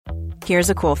Here's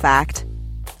a cool fact.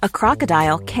 A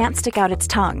crocodile can't stick out its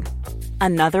tongue.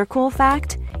 Another cool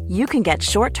fact, you can get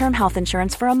short-term health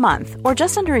insurance for a month or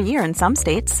just under a year in some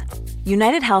states.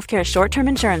 United Healthcare short-term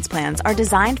insurance plans are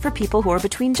designed for people who are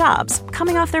between jobs,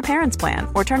 coming off their parents' plan,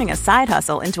 or turning a side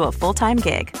hustle into a full-time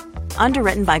gig.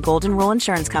 Underwritten by Golden Rule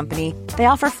Insurance Company, they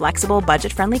offer flexible,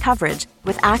 budget-friendly coverage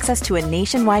with access to a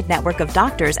nationwide network of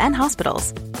doctors and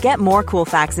hospitals. Get more cool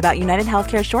facts about United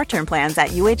Healthcare short-term plans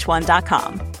at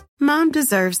uh1.com. Mom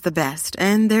deserves the best,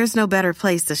 and there's no better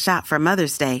place to shop for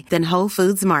Mother's Day than Whole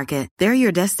Foods Market. They're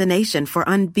your destination for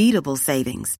unbeatable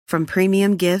savings, from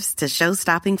premium gifts to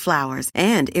show-stopping flowers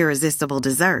and irresistible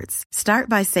desserts. Start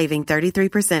by saving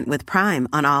 33% with Prime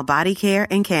on all body care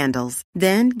and candles.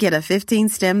 Then get a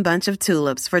 15-stem bunch of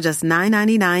tulips for just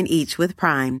 $9.99 each with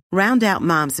Prime. Round out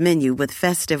Mom's menu with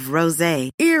festive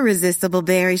rosé, irresistible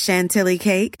berry chantilly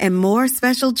cake, and more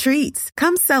special treats.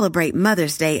 Come celebrate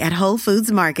Mother's Day at Whole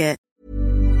Foods Market.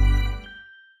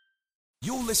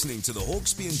 You're listening to the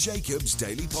Hawksby and Jacobs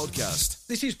Daily Podcast.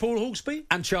 This is Paul Hawksby.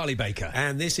 And Charlie Baker.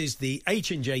 And this is the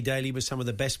H&J Daily with some of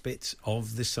the best bits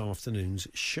of this afternoon's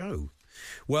show.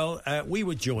 Well, we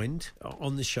were joined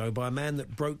on the show by a man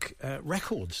that broke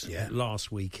records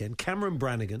last weekend, Cameron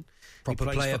Brannigan. Proper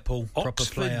player, Paul. Proper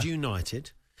player. Oxford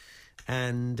United.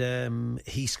 And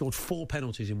he scored 4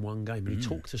 penalties in one game. And he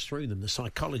talked us through them, the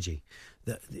psychology,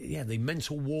 the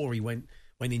mental war he went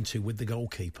into with the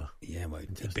goalkeeper. Yeah, well,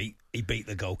 he beat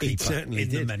the goalkeeper. He certainly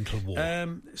did. The mental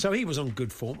war. So he was on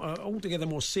good form. Altogether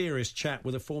more serious chat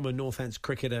with a former Northants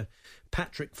cricketer,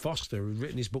 Patrick Foster, who's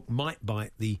written his book Might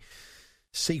Bite, The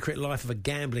Secret Life of a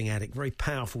Gambling Addict. Very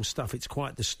powerful stuff. It's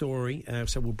quite the story.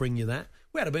 So we'll bring you that.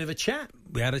 We had a bit of a chat.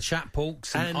 We had a chat, Paul.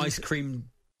 Some ice cream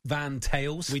van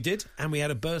tales. We did. And we had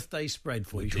a birthday spread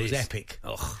for you, which was epic.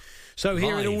 Oh, so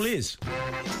here it all is.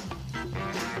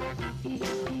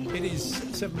 It is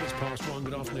 1:07.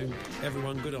 Good afternoon,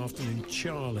 everyone. Good afternoon,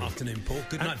 Charlie. Afternoon, Paul.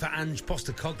 Good night for Ange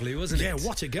Postecoglou, wasn't it? Yeah,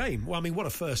 what a game. Well, I mean, what a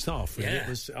first half. Really. Yeah. It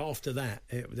was after that.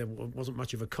 There wasn't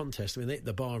much of a contest. I mean, they hit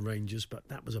the Bar Rangers, but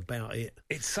that was about it.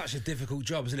 It's such a difficult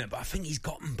job, isn't it? But I think he's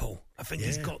got them, Paul. I think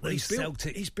he's got those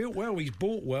Celtic. He's built well. He's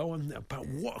bought well. But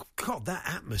what? God, that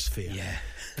atmosphere. Yeah.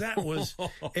 That was.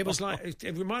 It was like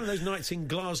it reminded those nights in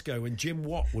Glasgow when Jim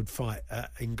Watt would fight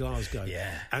in Glasgow.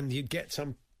 Yeah. And you'd get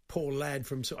some poor lad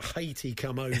from sort of Haiti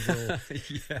come over, or,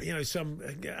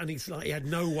 and he's like he had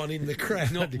no one in the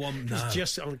crowd. Not one, no. It's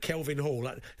just on Kelvin Hall,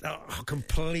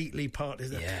 completely part.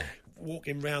 Yeah.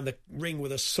 Walking round the ring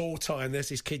with a saw tie, and there's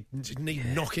this kid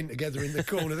knocking together in the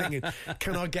corner, thinking,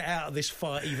 "Can I get out of this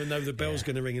fight?" Even though the bell's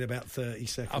going to ring in about 30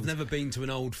 seconds. I've never been to an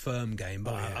Old Firm game,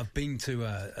 but I've been to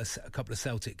a couple of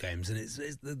Celtic games, and it's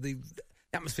the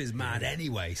atmosphere's mad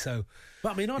anyway. So,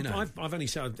 but I mean, I've only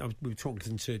said we were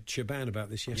talking to Shaban about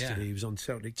this yesterday. He was on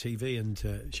Celtic TV, and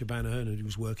Shaban Ahern, who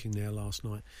was working there last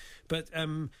night. But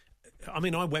I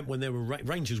mean, I went when there were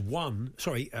Rangers won.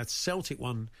 Sorry, Celtic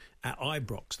won at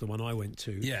Ibrox, the one I went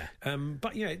to. Yeah.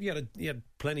 But yeah, you had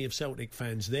plenty of Celtic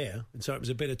fans there, and so it was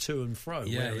a bit of to and fro.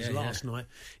 Whereas last night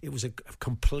it was a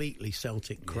completely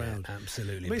Celtic crowd. Yeah,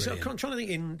 absolutely. I mean, so I'm trying to think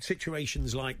in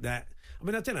situations like that. I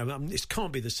mean, I don't know. This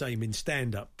can't be the same in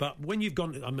stand-up, but when you've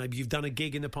gone, maybe you've done a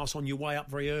gig in the past on your way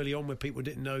up very early on where people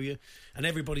didn't know you, and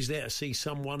everybody's there to see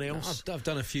someone else. I've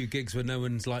done a few gigs where no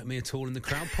one's like me at all in the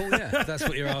crowd, Paul. Yeah, that's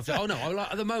what you're after. Oh no,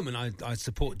 at the moment I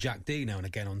support Jack D now and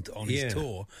again on his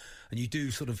tour, and you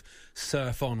do sort of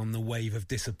surf on the wave of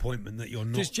disappointment that you're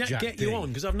not. Does Jack get you on?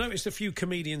 Because I've noticed a few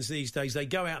comedians these days, they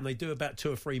go out and they do about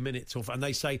 2 or 3 minutes off, and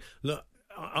they say, look,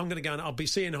 I'm going to go and I'll be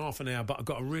seeing half an hour, but I've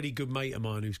got a really good mate of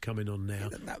mine who's coming on now.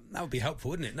 That would be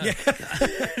helpful, wouldn't it? No.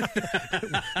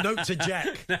 Yeah. Note to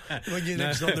Jack when you're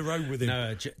next on the road with him.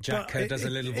 No, Jack does a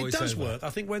little voiceover. It does work. I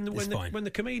think when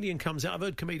the comedian comes out, I've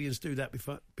heard comedians do that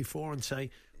before and say,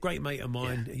 great mate of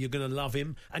mine, you're going to love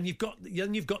him, and you've got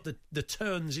the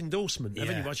Turns endorsement,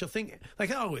 haven't you? Which I think, like,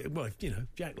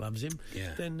 Jack loves him,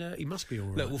 then he must be all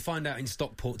right. Look, we'll find out in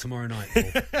Stockport tomorrow night,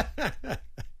 Paul.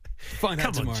 Find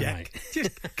out tomorrow, Jack. Mate.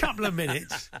 Just a couple of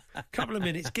minutes.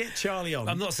 Get Charlie on.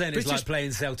 I'm not saying it's like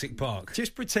playing Celtic Park.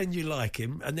 Just pretend you like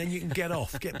him, and then you can get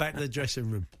off. Get back to the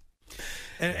dressing room.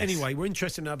 Yes. Anyway, we're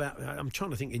interested about. I'm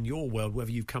trying to think in your world whether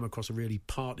you've come across a really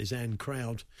partisan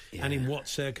crowd, and in what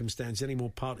circumstance. Any more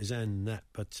partisan than that?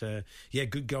 But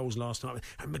good goals last night.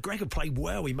 And McGregor played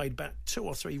well. He made about 2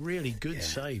 or 3 really good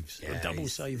saves. A double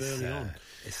save early on.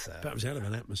 That was a hell of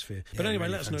an atmosphere. But anyway,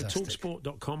 really let us know.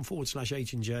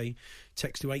 Talksport.com/H&J.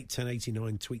 Text to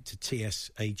 81089. Tweet to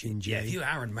TSH&J. Yeah, if you're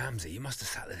Aaron Ramsey, you must have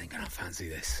sat there thinking, I fancy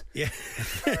this. Yeah.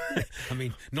 I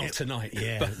mean, not tonight.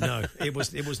 Yeah, no. It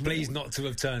was. Please not to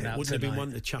have turned out. It wouldn't have been tonight.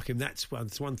 one to chuck him. That's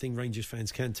one thing Rangers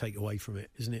fans can take away from it,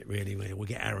 isn't it? Really, we'll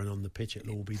get Aaron on the pitch.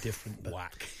 It'll all be different. But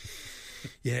Whack.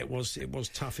 yeah, it was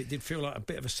tough. It did feel like a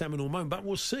bit of a seminal moment, but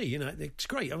we'll see. You know, it's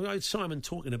great. I heard Simon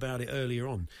talking about it earlier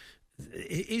on.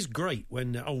 It is great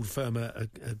when Old Firm are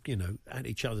at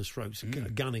each other's throats,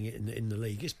 gunning it in the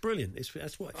league. It's brilliant.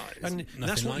 That's what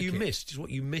you missed. It's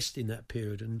what you missed in that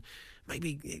period. And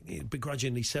maybe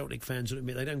begrudgingly Celtic fans will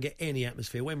admit they don't get any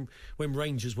atmosphere. When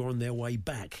Rangers were on their way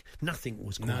back, nothing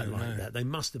was quite like that. They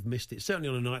must have missed it. Certainly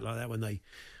on a night like that when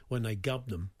they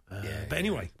gubbed them. But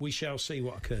anyway, we shall see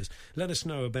what occurs. Let us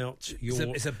know about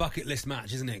your... It's a bucket list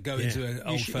match, isn't it? Go into an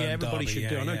Old Firm everybody derby. should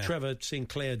do. I know Trevor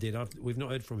Sinclair did. We've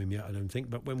not heard from him yet, I don't think.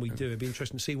 But when we do, it'd be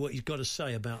interesting to see what he's got to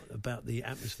say about the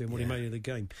atmosphere and what he made of the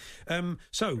game.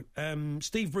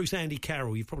 Steve Bruce, Andy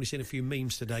Carroll. You've probably seen a few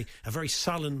memes today. A very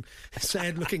sullen,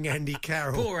 sad-looking Andy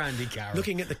Carroll. Poor Andy Carroll.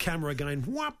 Looking at the camera going,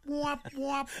 whop, whop,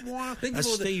 whop, whop.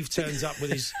 As Steve turns up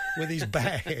with his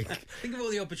bag. Think of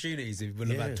all the opportunities he would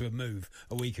have had to have moved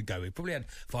a week ago. He probably had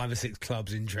 5 or 6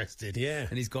 clubs interested. Yeah.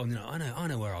 And he's gone, I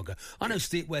know where I'll go. I know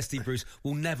where Steve Bruce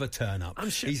will never turn up.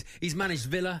 I'm sure. He's managed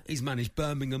Villa, he's managed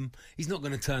Birmingham. He's not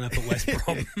going to turn up at West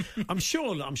Brom. I'm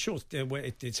sure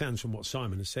it sounds from what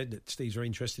Simon has said that Steve's very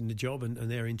interested in the job and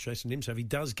they're interested in him. So if he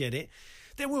does get it,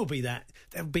 there'll be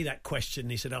that question.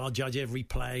 He said, I'll judge every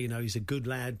play, he's a good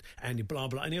lad and blah,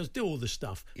 blah, and he'll do all the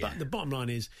stuff. Yeah. But the bottom line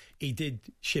is he did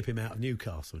ship him out of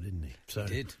Newcastle, didn't he? So,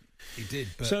 He did.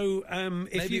 But so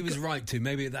maybe he was right to.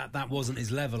 Maybe that wasn't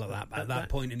his level at that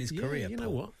point in his career. You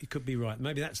know what? You could be right.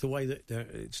 Maybe that's the way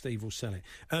that Steve will sell it.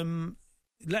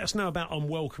 Let us know about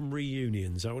unwelcome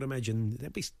reunions. I would imagine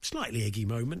there'd be a slightly eggy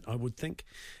moment, I would think.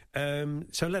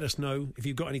 So let us know if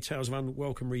you've got any tales of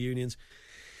unwelcome reunions.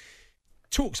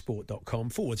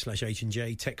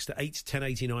 Talksport.com/H&J, text to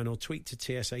 81089 or tweet to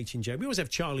TSH&J. We always have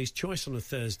Charlie's Choice on a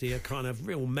Thursday, a kind of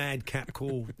real madcap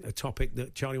call, a topic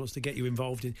that Charlie wants to get you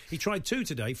involved in. He tried 2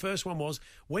 today. First one was,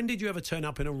 when did you ever turn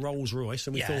up in a Rolls Royce?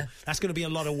 And we thought, that's going to be a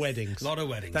lot of weddings. A lot of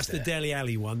weddings. That's the Dele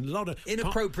Alli one. A lot of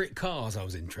inappropriate cars I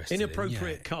was interested in.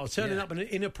 Inappropriate cars. Turning up in an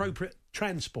inappropriate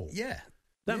transport. Yeah.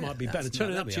 That might be better.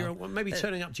 Turning up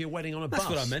to your wedding on a bus.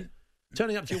 That's what I meant.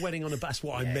 Turning up to your wedding on a bus,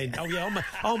 what I meant. Oh, yeah,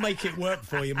 I'll make it work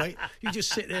for you, mate. You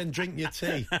just sit there and drink your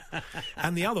tea.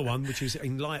 And the other one, which is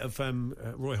in light of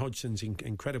Roy Hodgson's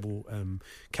incredible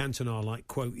Cantona-like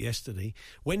quote yesterday,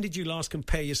 when did you last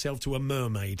compare yourself to a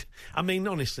mermaid? I mean,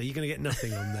 honestly, you're going to get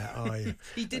nothing on that, are you?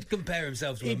 He did compare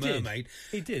himself to a mermaid.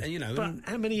 He did. And, but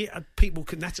how many people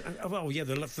can...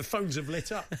 the phones have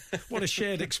lit up. What a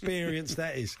shared experience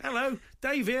that is. Hello,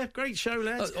 Dave here. Great show,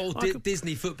 lads.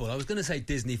 Disney football. I was going to say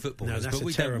Disney football. No, but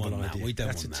we don't want that. We don't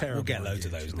want that. We'll get loads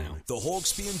of those now. The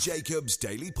Hawksby and Jacobs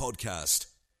Daily Podcast.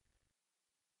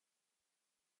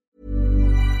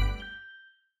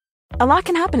 A lot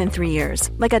can happen in 3 years,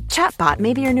 like a chatbot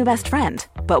may be your new best friend.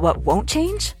 But what won't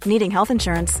change? Needing health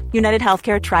insurance. United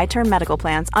Healthcare Tri-Term Medical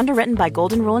Plans, underwritten by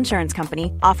Golden Rule Insurance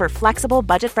Company, offer flexible,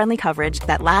 budget-friendly coverage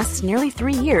that lasts nearly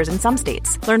 3 years in some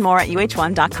states. Learn more at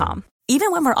uh1.com.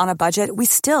 Even when we're on a budget, we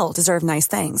still deserve nice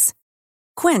things.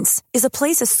 Quince is a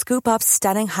place to scoop up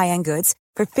stunning high-end goods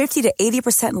for 50 to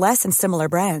 80% less than similar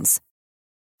brands.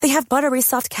 They have buttery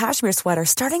soft cashmere sweaters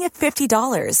starting at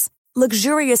 $50,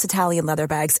 luxurious Italian leather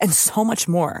bags, and so much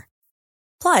more.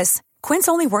 Plus, Quince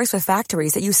only works with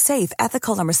factories that use safe,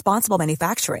 ethical, and responsible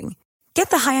manufacturing. Get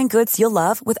the high-end goods you'll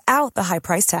love without the high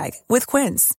price tag with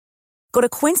Quince. Go to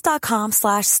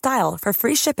quince.com/style for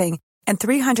free shipping and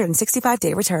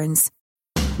 365-day returns.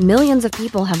 Millions of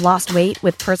people have lost weight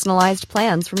with personalized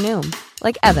plans from Noom.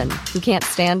 Like Evan, who can't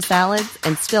stand salads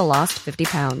and still lost 50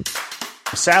 pounds.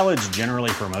 Salads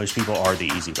generally for most people are the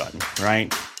easy button,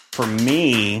 right? For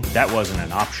me, that wasn't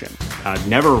an option. I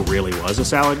never really was a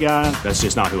salad guy. That's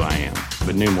just not who I am.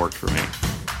 But Noom worked for me.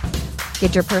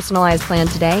 Get your personalized plan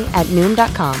today at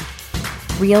Noom.com.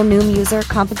 Real Noom user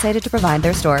compensated to provide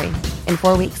their story. In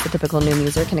 4 weeks, the typical Noom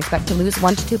user can expect to lose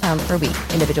 1 to 2 pounds per week.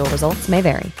 Individual results may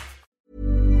vary.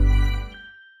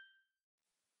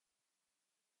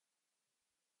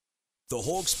 The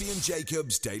Hawksby and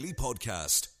Jacobs Daily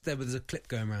Podcast. There was a clip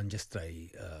going around yesterday,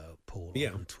 Paul,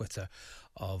 on Twitter,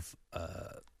 of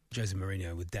Jose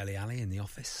Mourinho with Dele Alli in the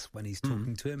office when he's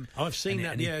talking to him. I've seen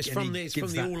that. It's from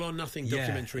the All or Nothing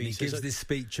documentary. And he gives this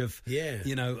speech of,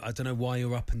 I don't know why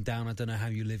you're up and down. I don't know how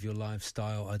you live your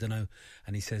lifestyle. I don't know.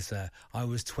 And he says, I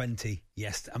was 20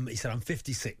 yesterday. He said, I'm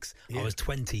 56. I was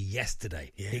 20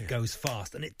 yesterday. Yeah. It goes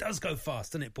fast. And it does go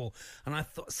fast, doesn't it, Paul? And I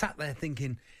sat there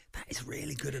thinking, that is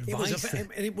really good advice.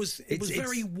 It was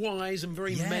very wise and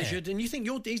very measured. And you think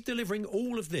he's delivering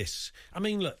all of this. I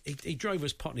mean, look, he drove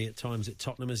us potty at times at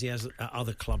Tottenham, as he has at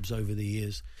other clubs over the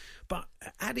years. but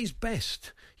at his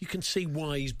best, you can see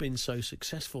why he's been so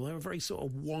successful. They were very sort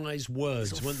of wise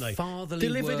words, weren't they? Fatherly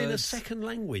delivered words. in a second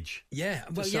language. Yeah,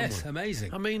 well, yes,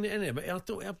 amazing. I mean, but I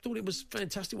thought it was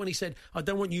fantastic when he said, "I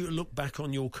don't want you to look back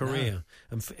on your career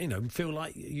and feel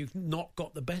like you've not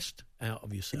got the best out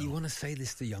of yourself." And you want to say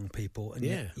this to young people,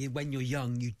 and when you're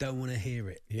young, you don't want to hear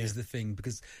it. Is the thing,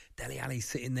 because Dele Alli's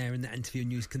sitting there in that interview,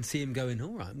 and you can see him going,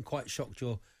 "All right, I'm quite shocked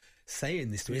you're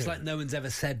saying this to me." It's like no one's ever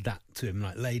said that to him,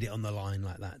 like laid it on the line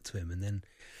like that to him. And then,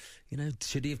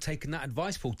 should he have taken that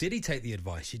advice, Paul? Did he take the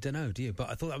advice? You don't know, do you? But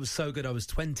I thought that was so good. I was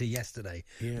 20 yesterday.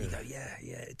 Yeah. And you go, yeah,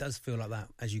 it does feel like that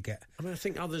as you get. I mean, I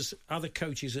think other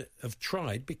coaches have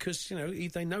tried because,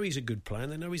 they know he's a good player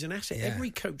and they know he's an asset. Yeah. Every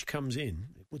coach comes in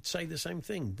would say the same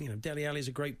thing. Dele Alli's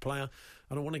a great player.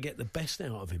 I don't want to get the best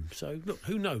out of him. So, look,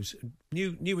 who knows?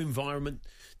 New environment,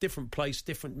 different place,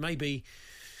 different, maybe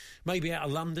out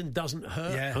of London doesn't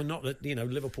hurt. Yeah. Not that,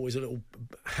 Liverpool is a little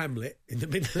hamlet in the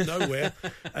middle of nowhere.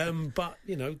 But,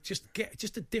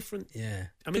 just a different... Yeah.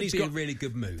 I mean, he's got a really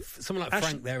good move. Someone like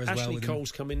Frank there as well. Ashley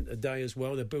Cole's come in today as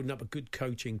well. They're building up a good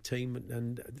coaching team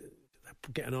and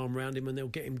get an arm around him and they'll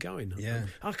get him going. Yeah.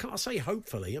 I say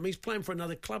hopefully. I mean, he's playing for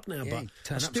another club now, but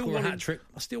I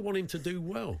still want him to do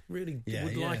well. Really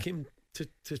would like him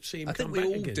to see him come back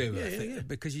again. I think we all do,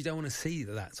 because you don't want to see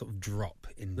that sort of drop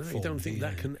in form. You don't think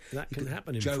that can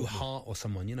happen in Joe football. Hart or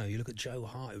someone, you look at Joe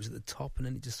Hart, it was at the top and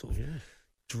then it just sort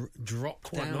of dropped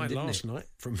quite down, night last night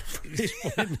from his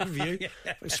point of view,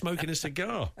 smoking a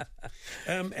cigar.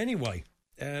 Anyway,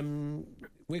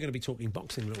 we're going to be talking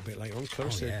boxing a little bit later on.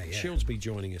 Clarissa Shields will be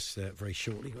joining us very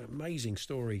shortly. Amazing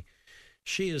story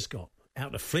she has got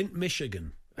out of Flint,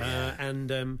 Michigan.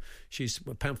 And she's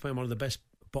pound for pound one of the best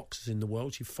boxers in the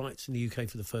world. She fights in the UK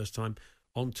for the first time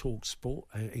on Talk Sport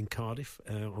in Cardiff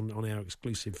on our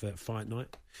exclusive fight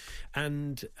night.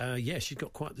 And she's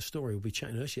got quite the story. We'll be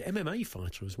chatting to her. She's an MMA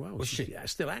fighter as well. She's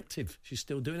still active. She's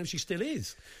still doing it. She still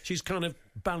is. She's kind of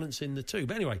balancing the two.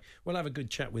 But anyway, we'll have a good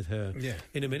chat with her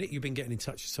in a minute. You've been getting in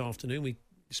touch this afternoon. We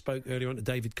spoke earlier on to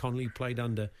David Connolly, who played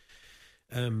under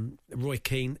Roy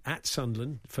Keane at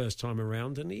Sunderland first time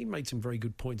around, and he made some very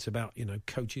good points about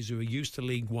coaches who are used to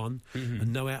League One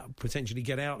and know how to potentially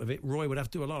get out of it. Roy would have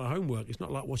to do a lot of homework. It's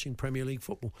not like watching Premier League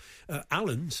football.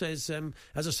 Alan says,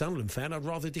 as a Sunderland fan, I'd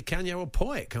rather Di Canio or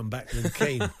Poyet come back than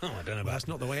Keane. I don't know. That's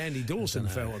not the way Andy Dawson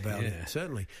felt about it,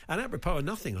 certainly. And apropos of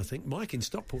nothing, I think Mike in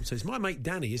Stockport says, my mate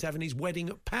Danny is having his wedding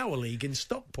at Power League in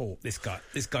Stockport. This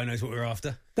guy knows what we're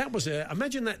after. That was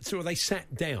imagine that sort of they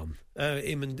sat down,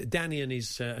 him and Danny and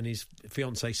his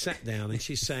fiancée sat down, and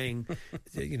she's saying,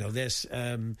 there's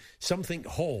something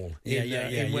hall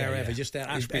in wherever, just out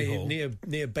Ashby Hall.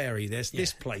 near Bury. There's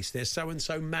this place. There's so and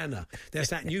so manor. There's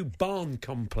that new barn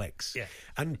complex. Yeah.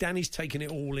 And Danny's taking it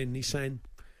all in. He's saying,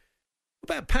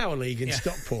 what about Power League in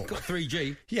Stockport? Got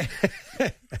 3G. Yeah,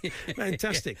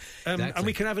 fantastic. Exactly. And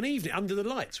we can have an evening under the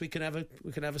lights. We can have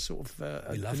a sort of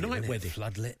a night wedding,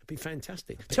 floodlit. It'd be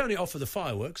fantastic. Turn it off for the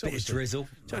fireworks. Bit of drizzle.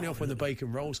 Turn it off when the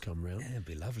bacon rolls come round. Yeah, it'd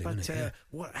be lovely. But wouldn't it?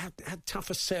 How tough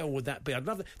a sell would that be? I'd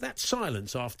love that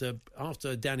silence after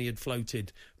Danny had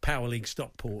floated Power League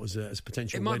Stockport as a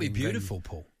potential. It might be wedding beautiful, venue.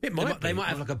 Paul. It might. They might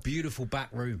have like a beautiful back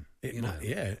room.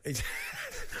 Yeah.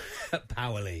 At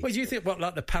Power League. What do you think?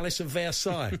 Like the Palace of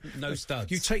Versailles? No studs.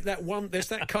 You take that one. There's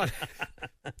that kind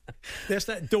of. There's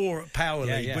that door at Power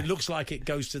League, but it looks like it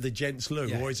goes to the gents' loo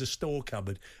or is a store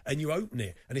cupboard, and you open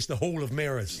it, and it's the Hall of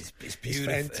Mirrors. It's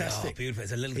beautiful. It's fantastic. Oh, beautiful.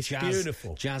 It's a little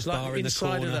beautiful jazz like bar in the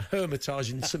corner. Inside of the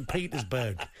Hermitage in St.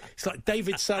 Petersburg. It's like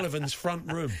David Sullivan's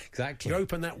front room. Exactly. You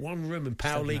open that one room in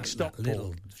Power League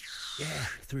Stockport.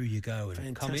 Through you go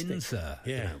and come in, sir.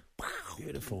 Yeah.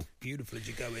 Beautiful as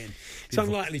you go in. It's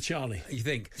unlikely, Charlie. You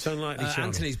think? It's unlikely, Charlie.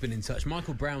 Anthony's been in touch.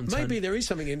 Michael Brown. Maybe there is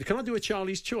something in. Can I do a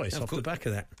Charlie's Choice off the back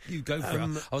of that? You go for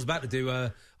it. I was about to do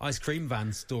ice cream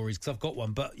van stories because I've got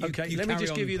one, but you let me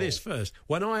just give you this first.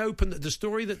 When I opened the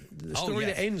story that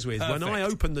ends with, when I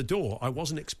opened the door, I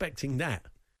wasn't expecting that.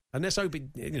 And let's hope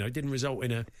it, didn't result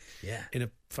in a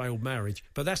failed marriage.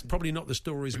 But that's probably not the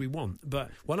stories we want.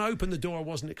 But when I opened the door, I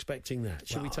wasn't expecting that.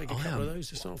 Shall we take a couple of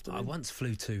those this afternoon? I once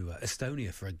flew to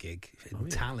Estonia for a gig in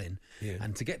Tallinn. Yeah.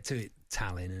 And to get to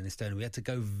Tallinn in Estonia, we had to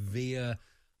go via,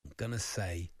 I'm going to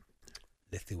say,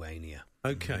 Lithuania.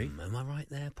 Okay. Am I right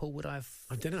there, Paul? Would I have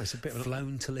don't know. It's a bit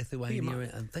flown to Lithuania?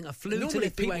 I think I flew to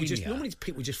Lithuania. Normally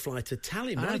people just fly to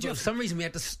Tallinn. But for some reason we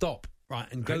had to stop,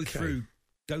 and go through...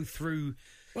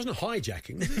 It wasn't a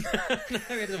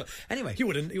hijacking. No, anyway, you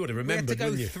would have remembered. We had to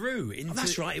go through.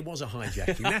 That's right. It was a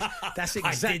hijacking. That's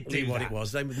exactly what it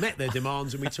was. They met their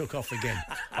demands and we took off again.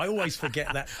 I always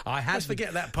forget that. I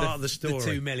forget that part of the story.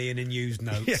 The 2 million in used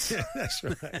notes. Yeah, that's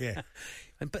right. Yeah,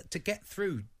 but to get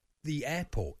through the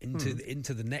airport into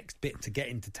the next bit to get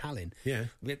into Tallinn. Yeah.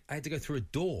 I had to go through a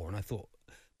door, and I thought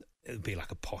it would be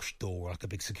like a posh door, like a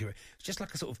big security. It's just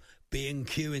like a sort of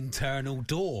B&Q internal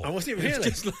door. Oh, was it really?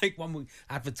 It's just like one we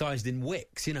advertised in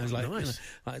Wix, you know, it's like, nice.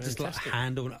 Just like a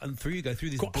handle, and through you go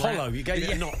through this Quite brown, hollow. You gave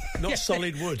it not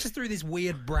solid wood. just through this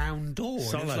weird brown door.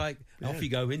 Solid. And it's like, off Yeah. you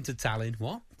go into Tallinn.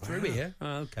 What? Through here?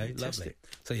 Oh, okay, Fantastic. lovely.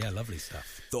 So, yeah, lovely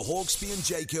stuff. The Hawksby and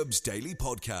Jacobs Daily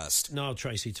Podcast. Niall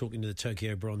Tracy talking to the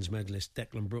Tokyo bronze medalist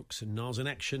Declan Brooks, and Niall's in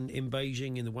action in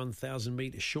Beijing in the 1,000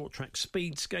 metre short track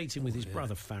speed skating with his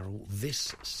brother Farrell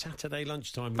this Saturday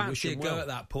lunchtime. We wish Fancy a him go well. at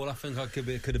that, Paul. I think I could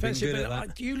have been Fancy good a at bit-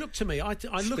 that. You look to me. I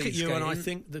look Speed at you and I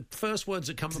skating. think the first words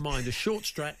that come to mind are short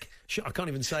track. I can't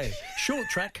even say it. Short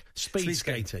track speed Speed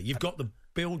skating. skater. You've got the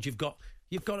build. You've got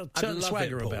a I'd certain love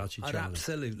swagger it, Paul. about you, I'd Charlie.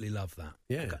 absolutely love that.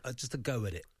 Yeah. Just a go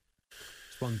at it.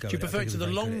 Just one go. Do you at it. I prefer think it to I'd the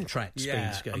be very long good at it. track speed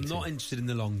Yeah, skating? I'm not interested in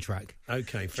the long track.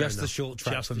 Okay, fair Just the enough. short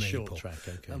track Just for the me, short Paul. track.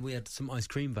 Okay. And we had some ice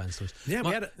cream van stories. Yeah, My-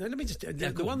 we had. Let me just. go the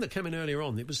on. one that came in earlier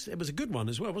on. It was a good one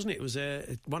as well, wasn't it? It was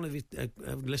one of the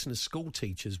listeners' school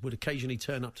teachers would occasionally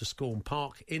turn up to school and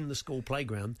park in the school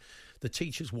playground the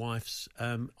teacher's wife's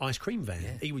ice cream van.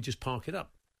 Yeah. He would just park it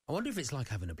up. I wonder if it's like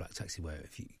having a black taxi where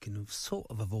if you can sort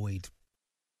of avoid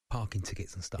parking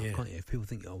tickets and stuff, Yeah. can't you? If people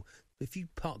think, oh, if you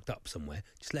parked up somewhere,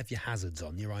 just left your hazards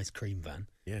on, your ice cream van,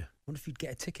 Yeah. I wonder if you'd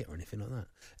get a ticket or anything like that.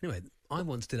 Anyway, I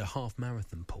once did a half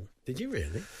marathon, Paul. Did you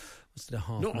really? Once did a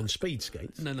half Not on speed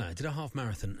skates. No, I did a half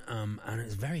marathon, and it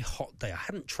was a very hot day. I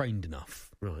hadn't trained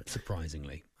enough, Right.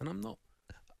 surprisingly, and I'm not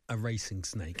a racing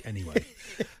snake anyway.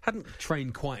 Hadn't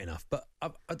trained quite enough, but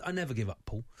I never give up,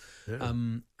 Paul. Yeah.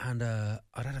 And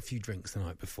I'd had a few drinks the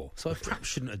night before, so I perhaps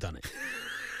shouldn't have done it.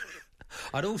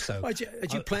 I'd also... Had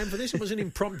you planned for this? It was an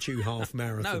impromptu half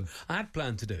marathon. No, I had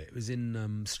planned to do it. It was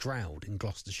in Stroud in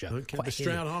Gloucestershire. Okay, the hilly.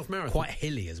 Stroud half marathon. Quite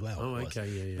hilly as well. Oh, it was. okay,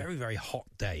 yeah. Very, very hot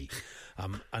day.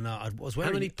 And I was How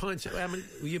wearing... many pints?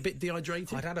 Were you a bit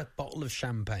dehydrated? I'd had a bottle of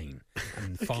champagne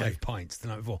and 5 pints the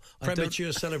night before.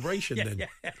 Premature celebration then.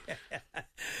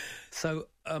 So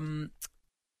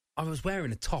I was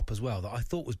wearing a top as well that I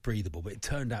thought was breathable, but it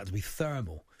turned out to be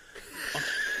thermal.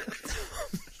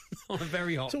 On a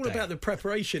very hot It's all day. about the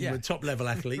preparation with top-level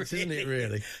athletes, isn't it,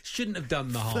 really? Shouldn't have done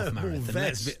the half Thermal marathon.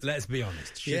 vest. Let's be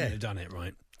honest. Shouldn't have done it,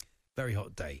 right? Very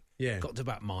hot day. Yeah. Got to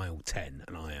about mile 10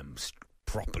 and I am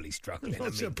properly struggling. I'm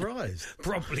not surprised.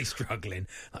 Properly struggling.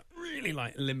 Really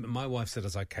limp. My wife said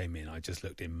as I came in, I just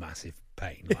looked in massive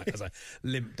pain. As I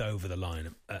limped over the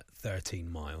line at 13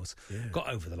 miles. Yeah. Got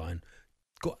over the line.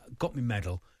 Got my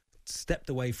medal. Stepped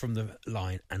away from the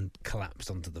line and collapsed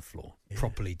onto the floor. Yeah.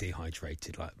 Properly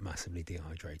dehydrated, massively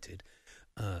dehydrated.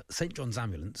 St. John's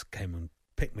ambulance came and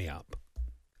picked me up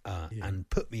and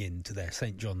put me into their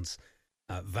St. John's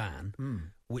van,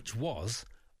 which was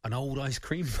an old ice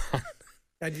cream van.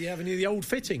 And do you have any of the old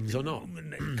fittings or not?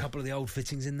 A couple of the old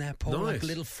fittings in there, Paul. Nice. Like a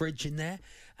little fridge in there.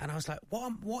 And I was like,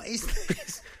 what is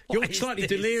this? You're slightly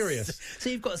delirious. So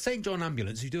you've got St. John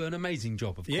Ambulance, who do an amazing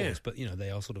job, of Yeah. course, but,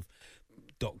 they are sort of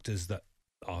doctors that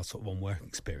are sort of on work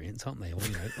experience, aren't they? Or,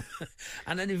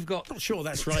 and then you've got... Not sure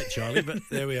that's right, Charlie, but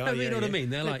there we are. No, you know what I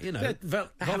mean? They're like, They're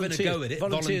having a go at it.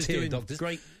 Volunteers doing doctors.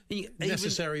 Great,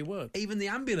 necessary work. Even the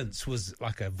ambulance was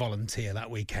like a volunteer that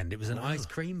weekend. It was an ice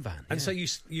cream van. And yeah.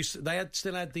 so they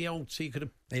still had the old, so you could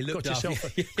have They looked got yourself,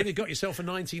 after you. could have got yourself a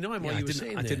 99 while you were sitting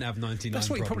there. I didn't have 99 That's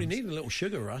what you probably problems. need, a little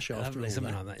sugar rush after all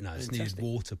Something that. like that. No, I just Fantastic.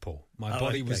 needed water, Paul. My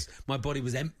okay. body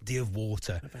was empty of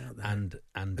water. About that?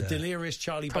 And A delirious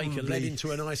Charlie Baker led probably-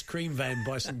 into an ice cream van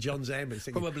by St John's ambulance.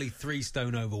 thinking, probably 3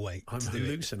 stone overweight. I'm to do it.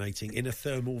 hallucinating in a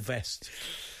thermal vest.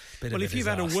 Bit Well, of if a you've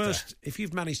had a disaster. if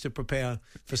you've managed to prepare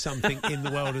for something in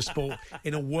the world of sport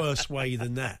in a worse way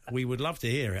than that, we would love to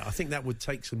hear it. I think that would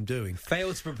take some doing.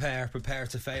 Fail to prepare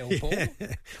to fail, Paul. Well,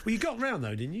 you got round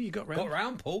though, didn't you? You got round. Got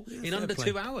round, Paul, Yeah, in fair under play.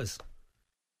 2 hours.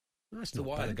 That's It's a not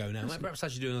while bad. ago now. That's Perhaps I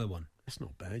should do another one. That's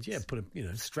not bad. Yeah, put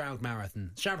a Stroud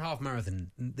half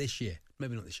marathon this year.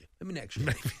 Maybe not this year. Maybe next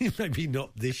year. maybe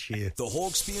not this year. The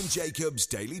Hawksby and Jacobs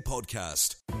Daily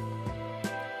Podcast.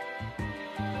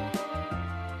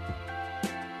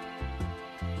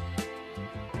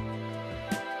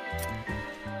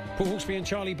 Paul Hawksby and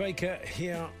Charlie Baker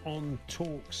here on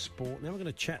Talk Sport. Now we're going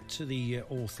to chat to the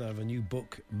author of a new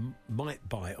book, Might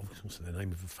Buy. Also the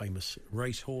name of a famous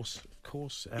racehorse, of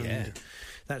course. And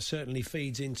that certainly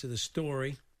feeds into the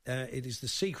story. It is The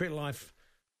Secret Life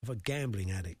of a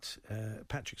Gambling Addict.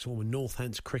 Patrick's former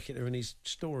Northants cricketer, and his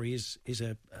story is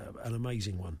an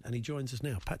amazing one. And he joins us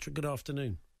now. Patrick, good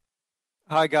afternoon.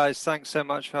 Hi guys, thanks so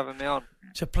much for having me on.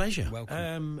 It's a pleasure.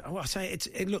 Welcome. I say it's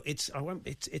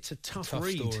a tough Tough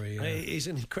read. story, yeah. It is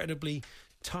an incredibly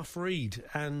tough read,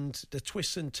 and the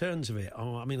twists and turns of it.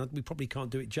 Oh, I mean, we probably can't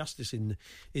do it justice in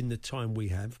the time we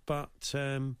have, but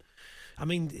I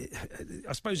mean,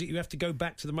 I suppose that you have to go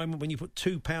back to the moment when you put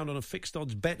 £2 on a fixed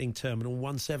odds betting terminal,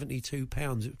 £172. It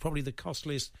was probably the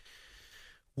costliest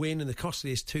win and the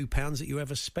costliest £2 that you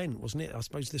ever spent, wasn't it? I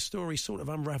suppose the story sort of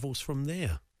unravels from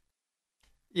there.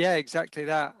 Yeah, exactly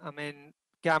that. I mean,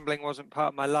 gambling wasn't part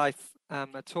of my life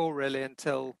at all, really,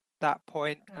 until that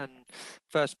point. And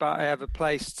first bet I ever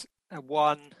placed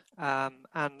won.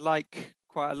 And like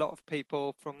quite a lot of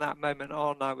people, from that moment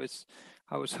on, I was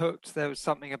hooked. There was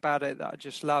something about it that I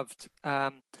just loved.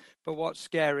 But what's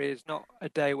scary is not a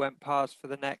day went past for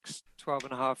the next 12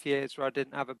 and a half years where I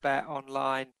didn't have a bet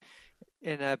online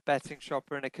in a betting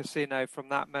shop or in a casino from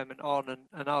that moment on.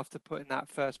 And after putting that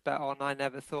first bet on, I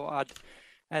never thought I'd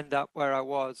end up where I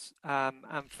was.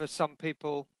 And for some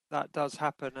people, that does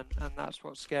happen, and that's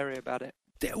what's scary about it.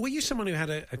 Were you someone who had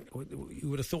you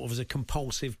would have thought of as a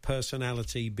compulsive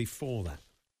personality before that?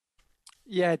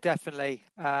 Yeah, definitely.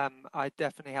 I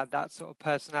definitely had that sort of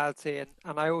personality,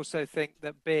 and I also think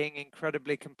that being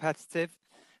incredibly competitive,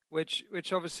 which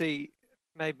obviously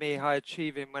made me high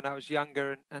achieving when I was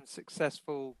younger and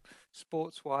successful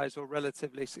sports-wise, or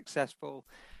relatively successful.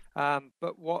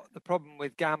 But what the problem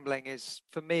with gambling is,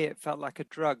 for me, it felt like a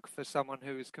drug for someone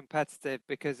who was competitive,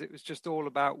 because it was just all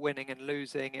about winning and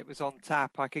losing. It was on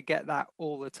tap. I could get that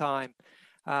all the time.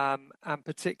 And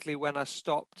particularly when I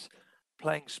stopped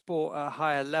playing sport at a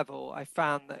higher level, I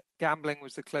found that gambling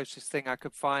was the closest thing I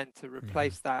could find to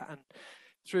replace that. And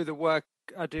through the work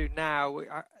I do now,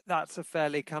 that's a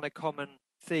fairly kind of common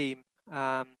theme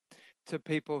to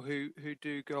people who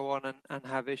do go on and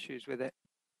have issues with it.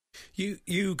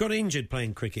 You got injured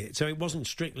playing cricket, so it wasn't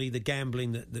strictly the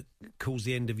gambling that caused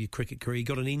the end of your cricket career. You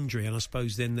got an injury, and I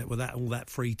suppose then that all that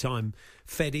free time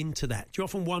fed into that. Do you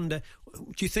often wonder,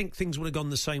 do you think things would have gone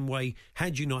the same way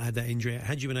had you not had that injury?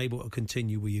 Had you been able to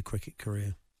continue with your cricket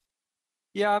career?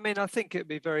 Yeah, I mean, I think it'd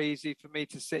be very easy for me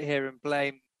to sit here and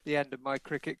blame the end of my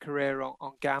cricket career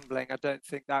on gambling. I don't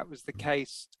think that was the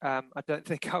case. I don't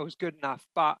think I was good enough,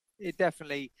 but it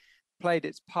definitely played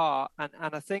its part. And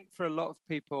I think for a lot of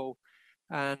people,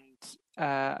 and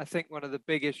I think one of the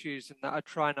big issues, and that I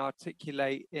try and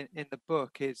articulate in the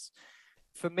book, is,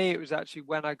 for me, it was actually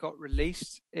when I got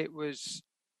released,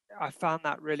 I found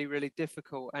that really, really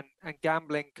difficult. And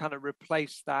gambling kind of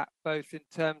replaced that, both in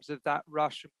terms of that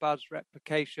rush and buzz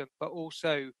replication, but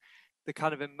also the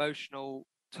kind of emotional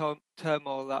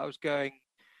turmoil that I was going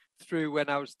through when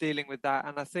I was dealing with that.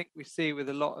 And I think we see with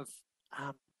a lot of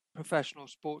professional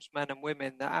sportsmen and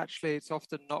women that actually it's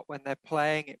often not when they're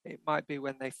playing, it might be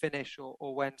when they finish,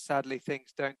 or when sadly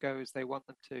things don't go as they want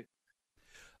them to.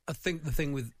 I think the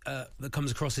thing with that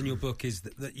comes across in your book is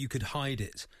that you could hide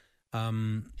it.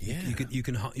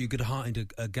 You could hide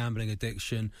a gambling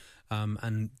addiction,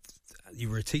 and you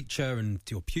were a teacher, and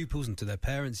to your pupils and to their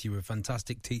parents, you were a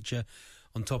fantastic teacher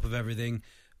on top of everything.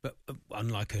 But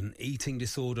unlike an eating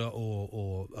disorder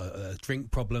or a drink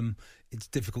problem, it's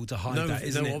difficult to hide that,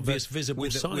 isn't it? No obvious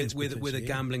visible signs. With a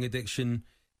gambling addiction,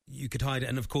 you could hide it,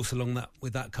 and of course, along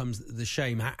with that comes the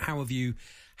shame. How have you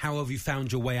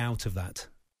found your way out of that?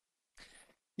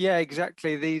 Yeah,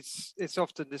 exactly. It's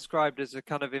often described as a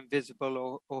kind of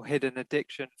invisible or hidden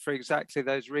addiction for exactly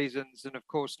those reasons. And of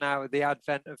course, now with the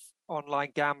advent of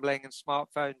online gambling and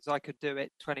smartphones, I could do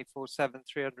it 24/7,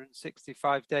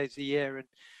 365 days a year, and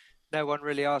no one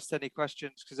really asked any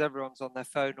questions because everyone's on their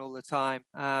phone all the time.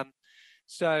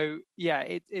 So yeah,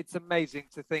 it's amazing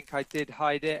to think I did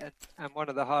hide it, and one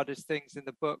of the hardest things in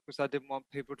the book was I didn't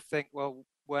want people to think, well,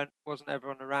 wasn't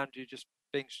everyone around you just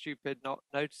being stupid, not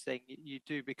noticing? You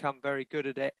do become very good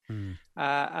at it,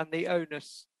 and the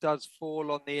onus does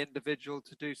fall on the individual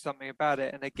to do something about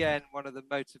it. And again, one of the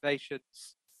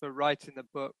motivations for writing the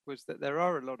book was that there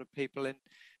are a lot of people in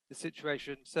the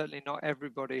situation, certainly not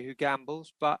everybody who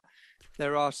gambles, but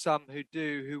there are some who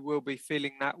do, who will be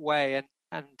feeling that way, and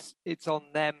it's on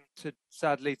them to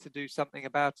sadly to do something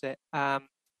about it. And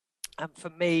for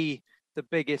me, the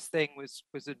biggest thing was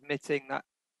admitting that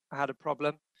I had a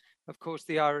problem. Of course,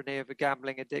 the irony of a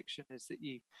gambling addiction is that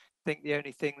you think the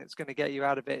only thing that's going to get you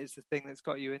out of it is the thing that's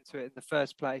got you into it in the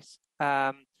first place,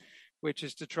 which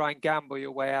is to try and gamble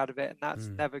your way out of it, and that's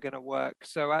never going to work.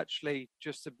 So actually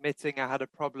just admitting I had a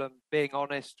problem, being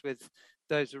honest with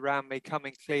those around me,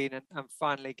 coming clean, and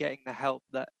finally getting the help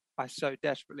that I so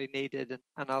desperately needed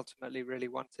and ultimately really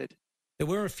wanted. There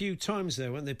were a few times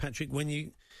there, weren't there, Patrick, when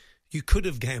you you could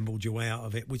have gambled your way out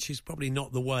of it, which is probably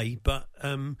not the way, but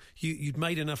you'd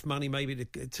made enough money maybe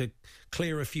to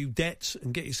clear a few debts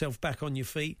and get yourself back on your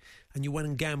feet, and you went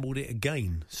and gambled it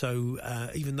again. So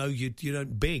even though you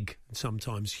don't big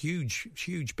sometimes,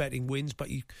 huge betting wins, but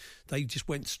they just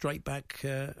went straight back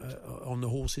on the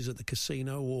horses at the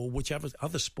casino or whichever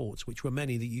other sports, which were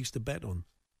many that you used to bet on.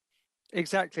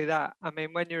 Exactly that. I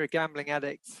mean, when you're a gambling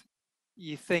addict,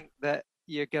 you think that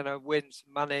you're going to win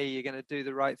some money, you're going to do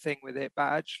the right thing with it, but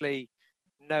actually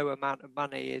no amount of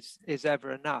money is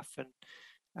ever enough.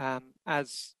 And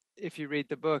as if you read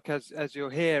the book, as you'll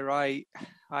hear, I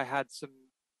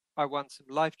won some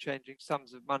life-changing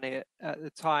sums of money at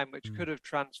the time, which could have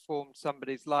transformed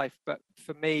somebody's life. But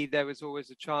for me, there was always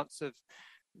a chance of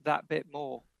that bit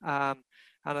more. And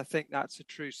I think that's a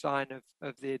true sign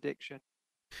of the addiction.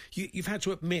 You've had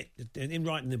to admit, in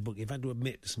writing the book, you've had to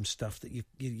admit some stuff that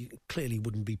you clearly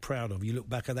wouldn't be proud of. You look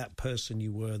back at that person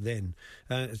you were then.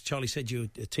 As Charlie said, you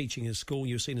were teaching at school.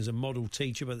 You were seen as a model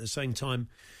teacher, but at the same time,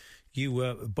 you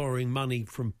were borrowing money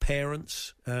from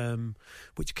parents,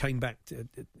 which came back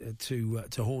to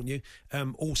haunt you.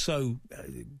 Also,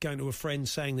 going to a friend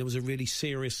saying there was a really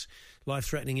serious,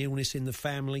 life-threatening illness in the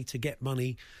family to get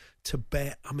money to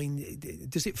bet. I mean,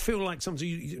 does it feel like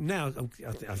something now?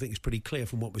 I think it's pretty clear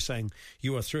from what we're saying.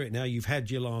 You are through it now. You've had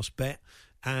your last bet,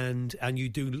 and you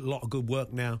do a lot of good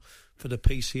work now for the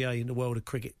PCA in the world of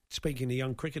cricket. Speaking to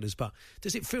young cricketers, but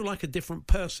does it feel like a different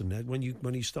person when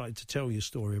you started to tell your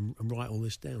story and write all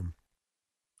this down?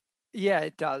 Yeah,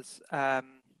 it does. I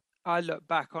look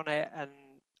back on it, and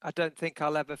I don't think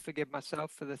I'll ever forgive myself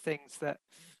for the things that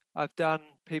I've done.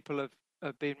 People have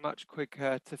been much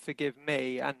quicker to forgive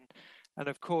me, and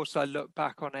of course I look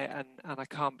back on it and I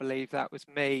can't believe that was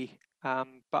me,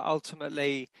 but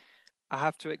ultimately I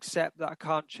have to accept that I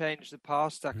can't change the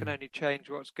past. I can only change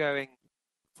what's going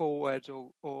forward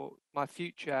or my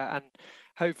future, and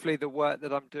hopefully the work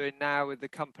that I'm doing now with the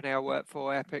company I work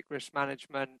for, Epic Risk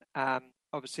Management,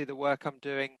 obviously the work I'm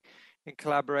doing in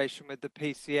collaboration with the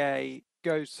PCA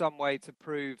goes some way to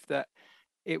prove that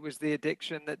it was the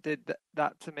addiction that did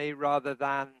that to me, rather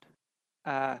than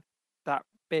that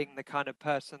being the kind of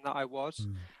person that I was.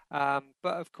 But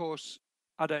of course,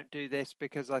 I don't do this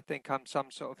because I think I'm some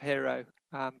sort of hero,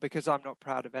 because I'm not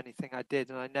proud of anything I did,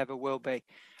 and I never will be.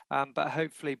 But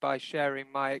hopefully by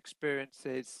sharing my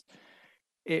experiences,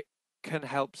 it can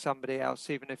help somebody else,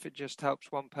 even if it just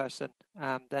helps one person,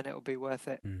 then it'll be worth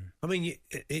it. I mean,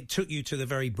 it took you to the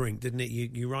very brink, didn't it?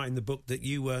 You write in the book that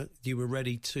you were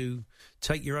ready to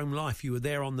take your own life. You were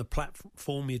there on the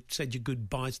platform. You said your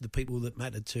goodbyes to the people that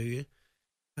mattered to you,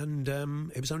 and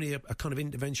it was only a kind of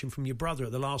intervention from your brother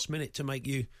at the last minute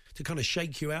to kind of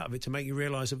shake you out of it, to make you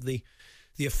realise of the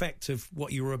effect of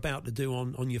what you were about to do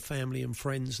on your family and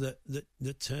friends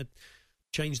that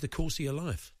changed the course of your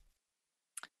life.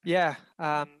 Yeah,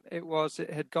 it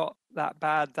had got that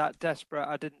bad, that desperate.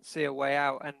 I didn't see a way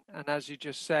out. And as you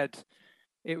just said,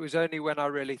 it was only when I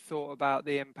really thought about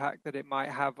the impact that it might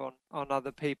have on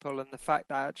other people, and the fact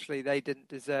that actually they didn't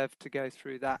deserve to go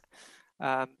through that,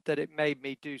 that it made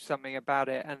me do something about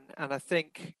it. And I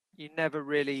think you never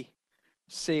really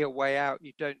see a way out.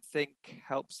 You don't think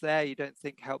help's there. You don't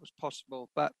think help's possible,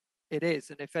 but it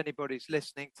is. And if anybody's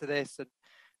listening to this and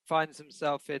finds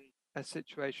himself in a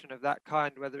situation of that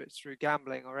kind, whether it's through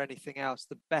gambling or anything else,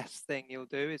 the best thing you'll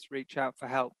do is reach out for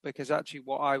help, because actually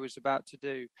what I was about to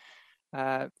do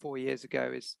 4 years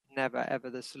ago is never ever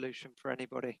the solution for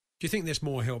anybody. Do you think there's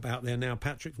more help out there now,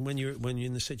 Patrick, when you're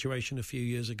in the situation a few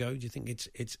years ago? Do you think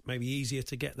it's maybe easier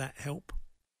to get that help?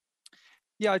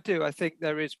 Yeah, I do. I think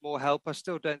there is more help. I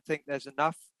still don't think there's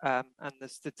enough, and the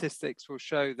statistics will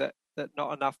show that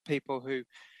not enough people who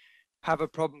have a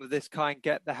problem of this kind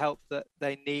get the help that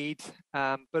they need.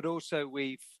 But also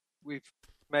we've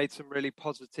made some really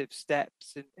positive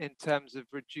steps in terms of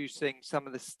reducing some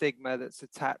of the stigma that's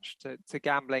attached to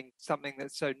gambling. Something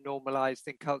that's so normalized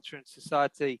in culture and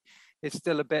society is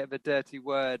still a bit of a dirty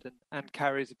word and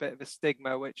carries a bit of a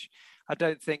stigma, which I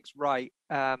don't think's right.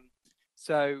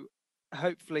 So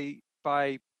hopefully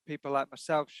by people like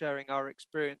myself sharing our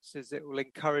experiences, it will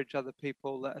encourage other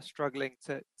people that are struggling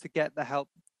to get the help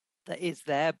that is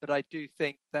there. But I do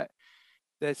think that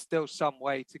there's still some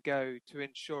way to go to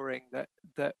ensuring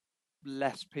that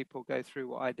less people go through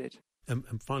what I did. And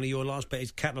finally, your last bet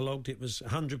is catalogued. It was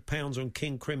 £100 on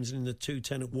King Crimson in the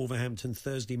 210 at Wolverhampton,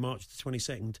 Thursday, March the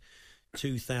 22nd,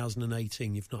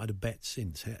 2018. You've not had a bet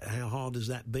since. How hard has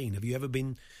that been? Have you ever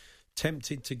been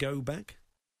tempted to go back?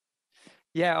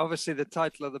 Yeah, obviously the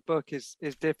title of the book is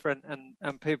different,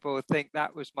 and people would think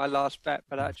that was my last bet,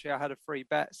 but actually I had a free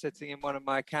bet sitting in one of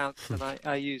my accounts, and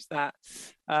I used that.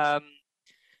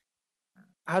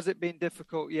 Has it been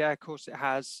difficult? Yeah, of course it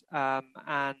has.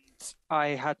 And I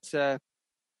had to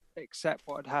accept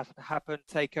what had happened,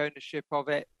 take ownership of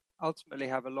it, ultimately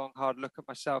have a long, hard look at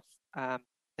myself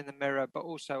in the mirror, but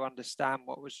also understand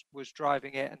what was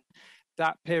driving it. And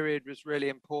that period was really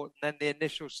important. Then the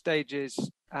initial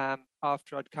stages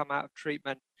after I'd come out of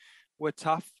treatment were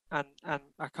tough, and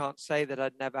I can't say that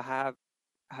I'd never have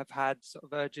had sort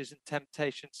of urges and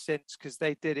temptations since, because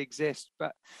they did exist,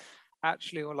 but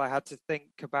actually all I had to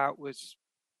think about was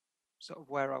sort of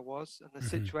where I was and the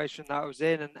situation that I was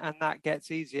in, and that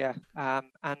gets easier.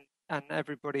 And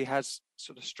everybody has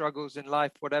sort of struggles in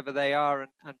life, whatever they are,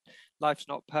 and life's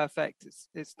not perfect.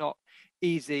 It's not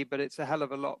easy, but it's a hell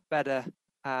of a lot better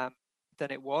than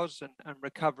it was, and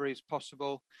recovery is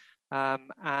possible.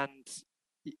 And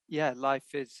yeah,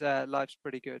 life's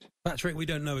pretty good. Patrick, we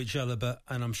don't know each other,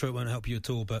 and I'm sure it won't help you at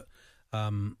all, but I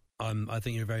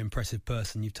think you're a very impressive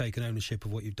person. You've taken ownership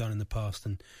of what you've done in the past,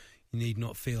 and you need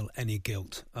not feel any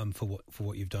guilt for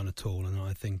what you've done at all. And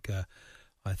I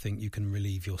think you can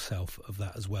relieve yourself of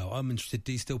that as well. I'm interested,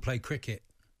 do you still play cricket?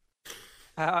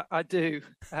 I do,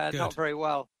 not very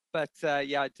well, but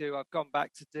yeah, I do. I've gone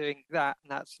back to doing that,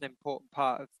 and that's an important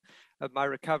part of my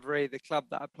recovery. The club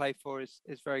that I play for is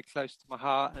very close to my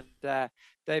heart, and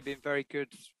they've been very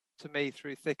good to me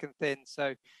through thick and thin.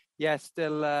 So yeah,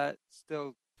 still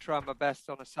try my best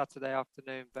on a Saturday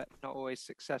afternoon, but not always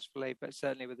successfully, but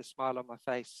certainly with a smile on my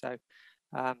face. So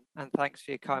and thanks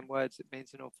for your kind words. It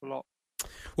means an awful lot.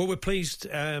 Well, we're pleased.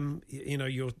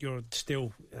 You're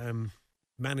still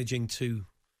managing to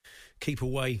keep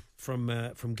away from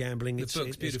gambling. The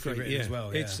book's beautifully written as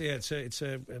well. Yeah.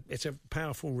 It's a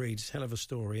powerful read. It's a hell of a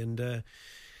story, and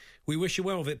we wish you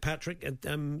well with it, Patrick.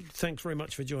 And thanks very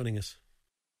much for joining us.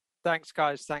 Thanks,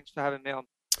 guys. Thanks for having me on.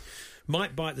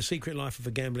 Might Bite: The Secret Life of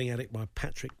a Gambling Addict by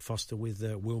Patrick Foster with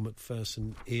Will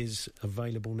Macpherson is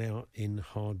available now in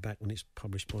hardback, and it's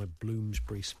published by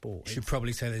Bloomsbury Sport. Should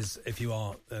probably say this, if you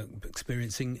are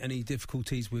experiencing any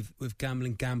difficulties with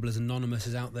gambling, Gamblers Anonymous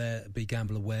is out there.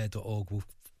 BeGambleAware.org will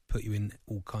put you in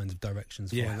all kinds of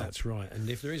directions. Yeah, that's right. And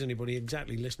if there is anybody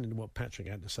exactly listening to what Patrick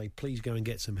had to say, please go and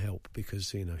get some help,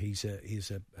 because he's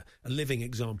a living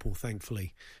example,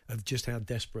 thankfully, of just how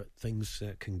desperate things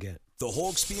can get. The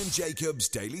Hawksbee and Jacobs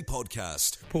Daily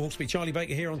Podcast. Paul Hawksbee, Charlie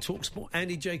Baker here on TalkSport.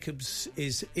 Andy Jacobs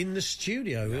is in the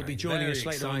studio. He'll be joining us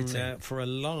later on for a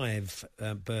live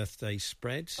birthday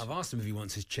spread. I've asked him if he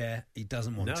wants his chair. He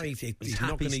doesn't want it. No, he's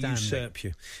not going to usurp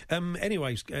you.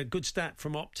 Anyways, a good stat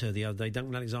from Opta the other day.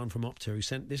 Duncan Alexander from Opta, who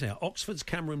sent this out. Oxford's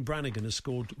Cameron Brannigan has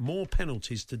scored more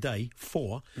penalties today,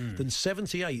 4, than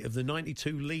 78 of the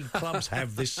 92 league clubs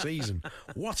have this season.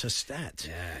 What a stat.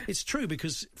 Yeah. It's true,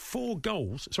 because 4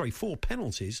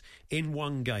 penalties in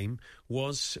one game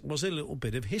was a little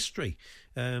bit of history.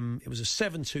 It was a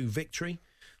 7-2 victory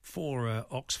for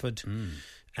Oxford,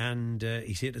 and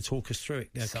he's here to talk us through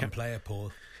it. Some player,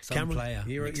 Paul. Cameron, player.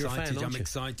 You're a fan, I'm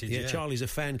excited. Yeah, Charlie's a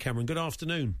fan, Cameron. Good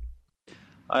afternoon.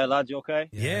 Hi, lads, you okay?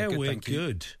 Yeah, we're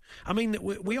good. I mean,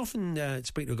 we often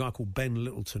speak to a guy called Ben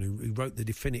Littleton, who wrote the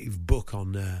definitive book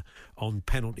on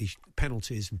penalties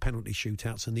and penalty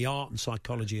shootouts and the art and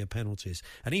psychology of penalties.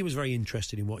 And he was very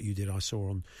interested in what you did, I saw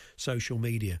on social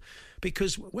media.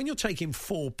 Because when you're taking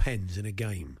 4 pens in a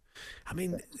game, I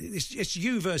mean, it's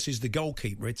you versus the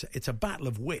goalkeeper. It's a battle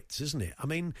of wits, isn't it? I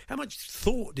mean, how much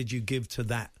thought did you give to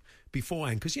that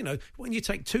beforehand? Because, when you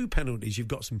take 2 penalties, you've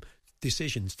got some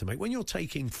decisions to make. When you're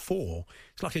taking 4,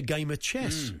 it's like a game of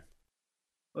chess.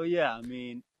 Well, yeah, I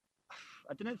mean,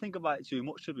 I didn't think about it too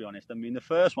much, to be honest. I mean, the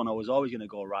first one I was always going to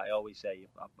go right. I always say,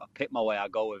 I pick my way, I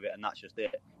go with it, and that's just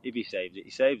it. If he saves it, he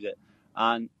saves it.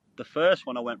 And the first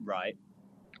one I went right.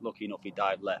 Lucky enough, he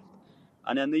dived left.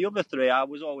 And then the other 3, I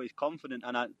was always confident,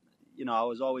 and I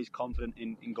was always confident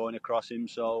in going across him.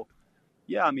 So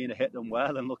yeah, I mean, I hit them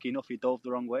well, and lucky enough, he dove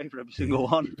the wrong way for every single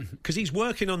one. Because he's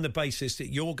working on the basis that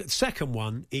your second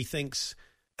one, he thinks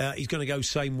he's going to go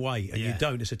same way, and you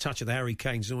don't. It's a touch of the Harry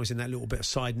Kane's, always in that little bit of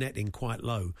side netting quite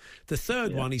low. The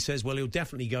third one, he says, well, he'll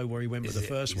definitely go where he went with the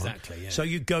first one. Exactly, yeah. So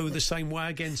you go the same way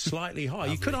again, slightly high.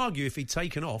 You could argue if he'd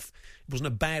taken off, it wasn't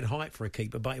a bad height for a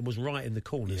keeper, but it was right in the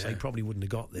corner, so he probably wouldn't have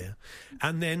got there.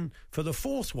 And then for the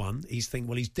fourth one, he's thinking,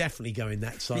 well, he's definitely going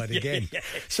that side again.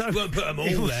 So you won't put them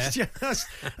all there.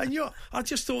 I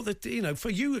just thought that,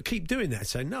 for you to keep doing that,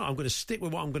 saying, no, I'm going to stick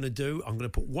with what I'm going to do. I'm going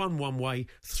to put one way,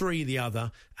 3 the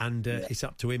other, and it's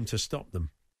up to him to stop them.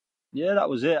 Yeah, that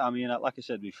was it. I mean, like I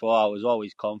said before, I was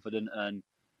always confident, and,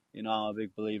 I'm a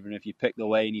big believer in if you pick the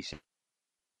way and he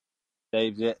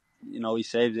saves it, he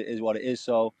saves it is what it is.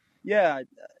 So, yeah,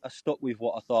 I stuck with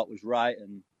what I thought was right,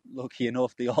 and, lucky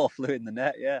enough, they all flew in the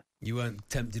net. Yeah. You weren't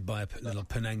tempted by a little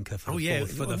Panenka for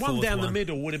the one down the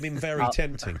middle would have been very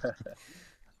tempting.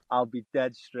 I'll be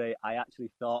dead straight. I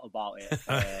actually thought about it.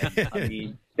 I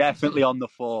mean, definitely on the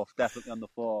fourth,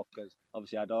 because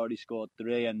obviously I'd already scored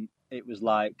 3, and it was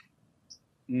like,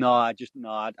 I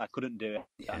couldn't do it,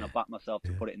 and I backed myself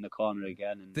to put it in the corner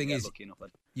again. And thing is, lucky enough,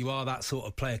 you are that sort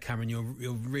of player, Cameron.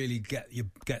 You'll really get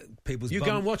people's. You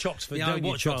go and watch Oxford. Yeah, don't I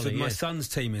watch you, Oxford. My son's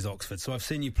team is Oxford, so I've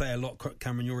seen you play a lot,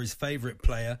 Cameron. You're his favourite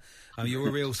player. You're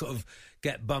a real sort of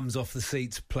get bums off the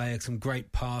seats player. Some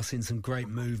great passing, some great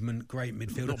movement, great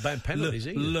midfield. Not bad penalties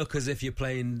either. Look as if you're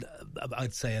playing,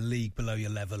 I'd say, a league below your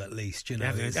level at least. You know,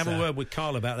 have a word with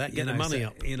Carl about that. Get the money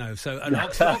up. You know, so and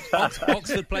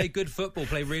Oxford play good football,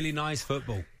 play really nice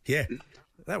football. Yeah.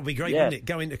 That would be great, wouldn't it?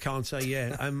 Go into Carl and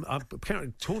say, I'm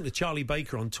apparently talking to Charlie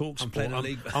Baker on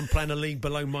TalkSport. I'm playing a league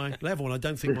below my level, and I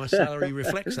don't think my salary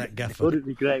reflects that, Gaffer. Would it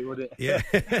be great, would it? Yeah.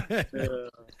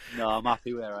 No, I'm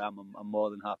happy where I am. I'm more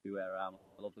than happy where I am.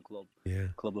 I love the club. Yeah.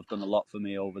 The club have done a lot for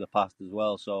me over the past as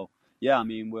well. So, yeah, I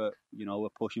mean, we're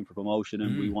pushing for promotion,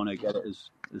 and we want to get it as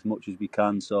much as we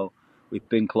can. So we've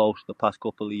been close the past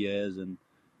couple of years, and,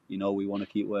 we want to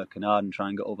keep working hard and try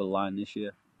and get over the line this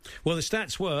year. Well, the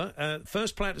stats were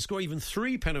first player to score even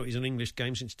 3 penalties in an English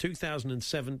game since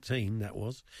 2017. That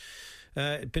was it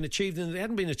hadn't been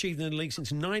achieved in the league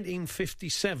since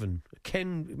 1957.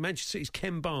 Manchester City's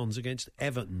Ken Barnes against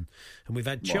Everton, and we've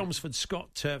had Chelmsford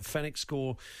Scott Fenwick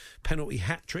score penalty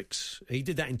hat tricks. He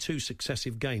did that in 2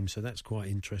 successive games, so that's quite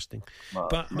interesting.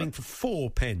 But I mean, for 4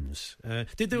 pens,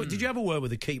 did you have a word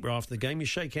with the keeper after the game? You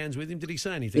shake hands with him. Did he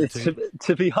say anything to you?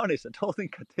 To be honest, I don't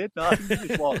think I did. No, I think he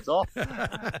just walked off.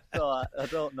 So I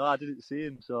don't know. I didn't see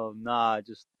him. So I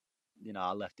just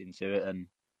I left him to it, and.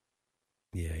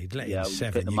 Yeah, he'd let in 7.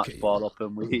 We picked the match ball up,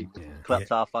 and we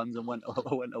clapped our fans and went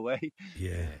away.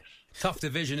 Yeah, tough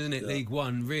division, isn't it? League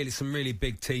One, really, some really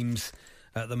big teams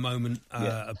at the moment,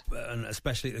 and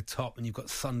especially at the top. And you've got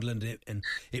Sunderland and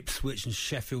Ipswich and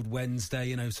Sheffield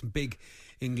Wednesday. Some big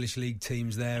English league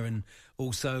teams there, and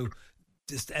also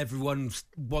just everyone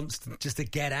wants to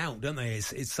get out, don't they?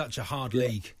 It's such a hard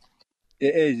league.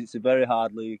 It is. It's a very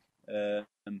hard league.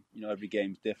 Every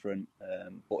game's different,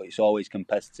 but it's always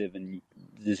competitive, and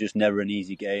there's just never an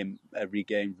easy game. Every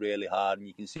game's really hard, and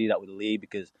you can see that with the league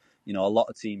because a lot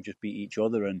of teams just beat each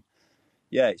other, and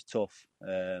it's tough.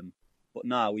 But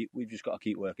now we've just got to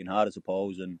keep working hard, I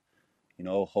suppose, and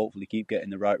hopefully keep getting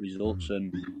the right results,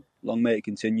 and long may it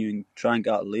continue and try and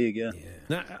get out of the league. Yeah.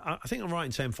 Now, I think I'm right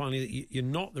in saying finally that you're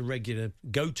not the regular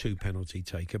go-to penalty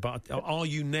taker, but are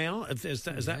you now? Has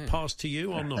that passed to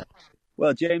you or not?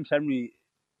 Well, James Henry,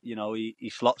 he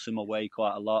slots him away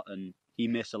quite a lot, and he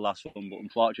missed the last one. But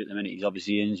unfortunately, at the minute, he's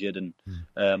obviously injured. And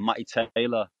Matty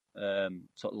Taylor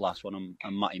took the last one,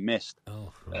 and Matty missed.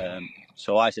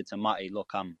 So I said to Matty,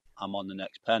 "Look, I'm on the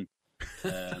next pen."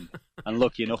 And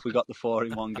lucky enough, we got the 4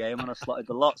 in one game, and I slotted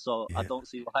the lot. So I don't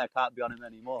see why I can't be on him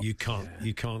anymore. You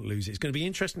can't lose it. It's going to be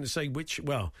interesting to see which.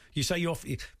 Well, you say you're off.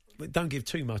 Don't give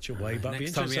too much away, but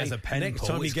next time he has a pen, next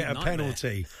time you get a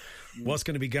penalty. What's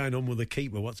going to be going on with the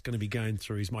keeper? What's going to be going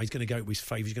through his mind? He's going to go with his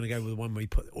favour. He's going to go with the one where he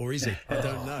put, or is he? I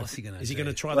don't know. What's he going to do? Is he going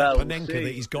to try that Panenka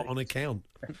that he's got on account?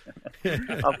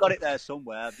 I've got it there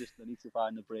somewhere. I need to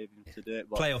find the brave enough to do it.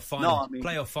 But playoff final,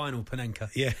 playoff final, Panenka.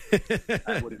 Yeah,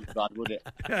 that wouldn't be bad, would it?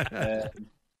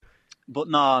 But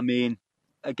no, I mean,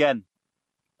 again,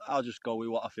 I'll just go with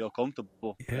what I feel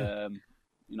comfortable. Yeah.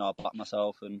 I'll back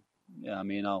myself, and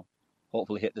I'll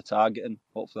hopefully hit the target, and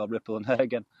hopefully I'll ripple in there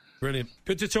again. Brilliant.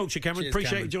 Good to talk to you, Cameron.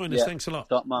 Appreciate you joining us. Thanks a lot.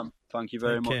 Top man. Thank you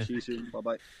very much. See you soon.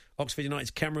 Bye-bye. Oxford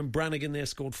United's Cameron Brannigan there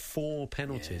scored 4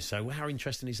 penalties. So how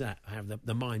interesting is that? I have the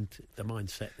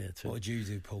mindset there too. What would you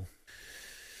do, Paul?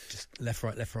 Just left,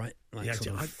 right.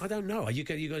 I don't know. You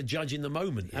got to judge in the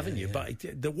moment, haven't you?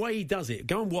 But the way he does it,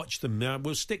 go and watch them.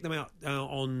 We'll stick them out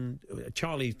on.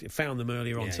 Charlie found them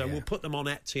earlier on, so we'll put them on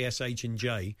at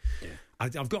TSH&J. Yeah.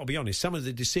 I've got to be honest. Some of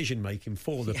the decision making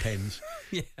for the pens,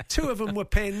 2 of them were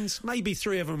pens, maybe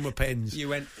 3 of them were pens. You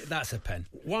went, that's a pen.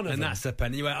 One of them, and that's a pen.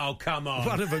 And you went, oh come on.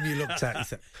 One of them you looked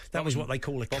at. That was what they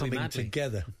call a coming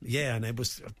together. Yeah, and it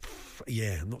was.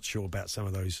 I'm not sure about some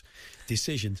of those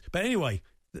decisions, but anyway.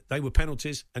 They were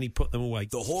penalties, and he put them away.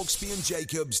 The Hawksby and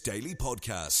Jacobs Daily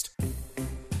Podcast.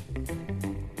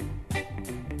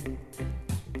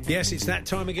 Yes, it's that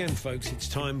time again, folks. It's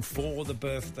time for the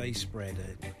birthday spread.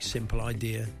 A simple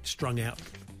idea, strung out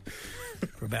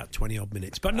for about 20-odd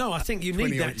minutes. But no, I think you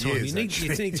need that time. You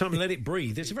need time to let it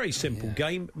breathe. It's a very simple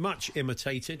game, much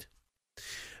imitated.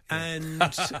 And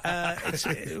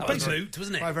it's Moot,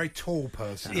 wasn't it? By a very tall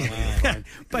person.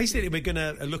 Basically, we're going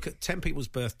to look at 10 people's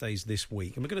birthdays this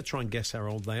week, and we're going to try and guess how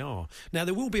old they are. Now,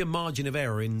 there will be a margin of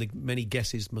error in the many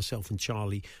guesses myself and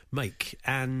Charlie make,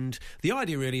 and the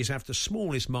idea really is to have the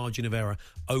smallest margin of error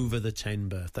over the 10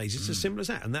 birthdays. It's as simple as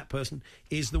that, and that person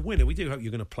is the winner. We do hope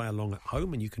you're going to play along at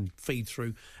home, and you can feed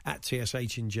through at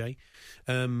TSH&J,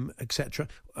 etc.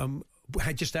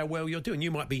 Just how well you're doing.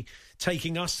 You might be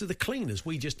taking us to the cleaners.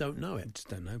 We just don't know it. Just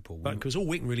don't know, Paul. Because all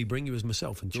we can really bring you is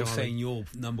myself and Charlie. You're saying you're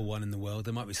number one in the world.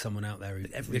 There might be someone out there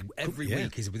who every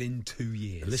week is within 2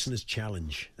 years. A listener's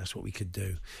challenge. That's what we could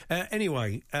do.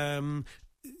 Anyway,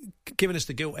 giving us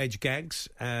the gilt edge gags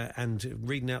and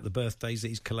reading out the birthdays that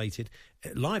he's collated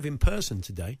live in person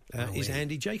today is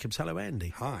Andy Jacobs. Hello, Andy.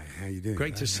 Hi, how you doing?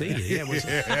 Great to see you.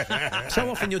 Yeah, so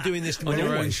often you're doing this on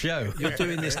your own show. You're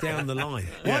doing this down the line.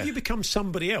 Why have you become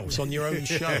somebody else on your own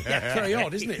show? It's very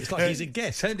odd, isn't it? It's like he's a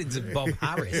guest. Turned into Bob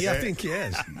Harris. Yeah, I think he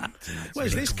has.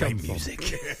 Where's this come from?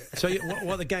 So what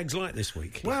are the gags like this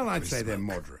week? Well, I'd say they're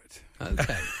moderate.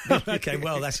 Okay. Okay,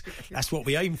 well, that's what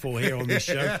we aim for here on this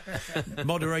show.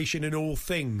 Moderation in all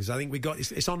things. I think we got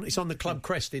it's on the club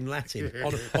crest in Latin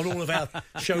on all of our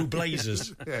show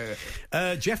blazers.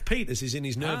 Jeff Peters is in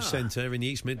his nerve centre in the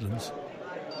East Midlands.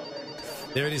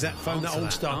 There it is, that phone, that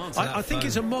old style. I think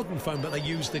it's a modern phone, but they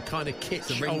use the kind of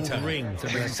kitsch old ring.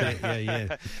 That's it,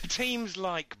 yeah. Teams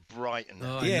like Brighton.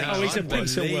 He's a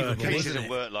piece of work. Piece of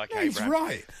work like Abraham. He's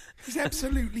right. He's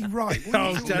absolutely right.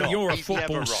 You're a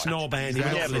football snob, Andy.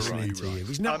 We're not listening to you.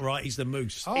 He's not right. He's the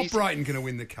moose. Are Brighton going to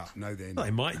win the cup? No, they're not.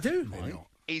 They might do. They're not.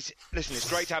 Listen, it's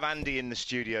great to have Andy in the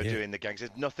studio doing the gags.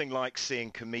 There's nothing like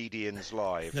seeing comedians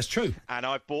live. That's true. And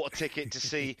I bought a ticket to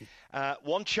see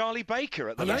one Charlie Baker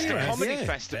at the Leicester Comedy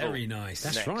Festival. Very nice.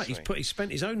 That's right. He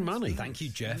spent his own money. Thank you,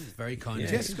 Jeff. Very kind.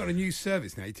 Jeff's got a new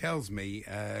service now. He tells me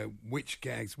which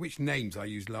names I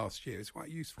used last year. It's quite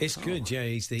useful. It's good, yeah.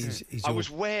 He's I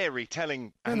was wary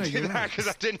telling Andy that because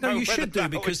I didn't know. No, you should do,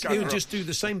 because he'll just do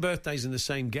the same birthdays and the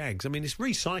same gags. I mean, it's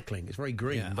recycling. It's very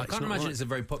green. Yeah, I can't imagine it's a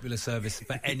very popular service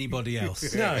for anybody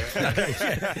else. No.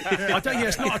 I don't. Yeah,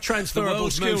 it's not a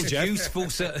transferable skill, Jeff. Useful.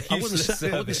 I wouldn't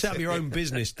set up your own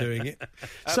business doing it.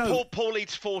 Paul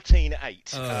leads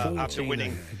 14-8 after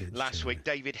winning last week.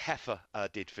 David Heffer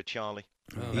did for Charlie.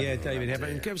 David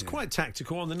Heffer. It was quite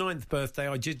tactical. On the 9th birthday,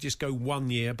 I did just go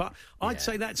 1 year, but I'd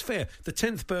say that's fair. The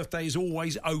 10th birthday is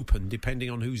always open,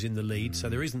 depending on who's in the lead, so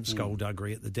there isn't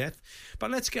skullduggery at the death. But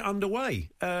let's get underway.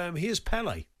 Here's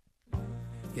Pele.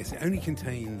 Yes, it only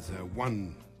contains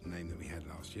one name that we had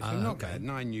last year, so not bad.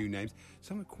 9 new names.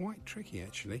 Some are quite tricky,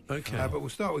 actually. Okay. But we'll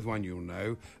start with one you'll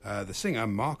know. The singer,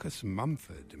 Marcus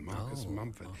Mumford. Marcus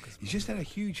Mumford. He's just had a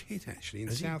huge hit, actually,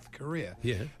 in South Korea.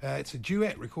 Yeah. It's a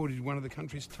duet recorded with one of the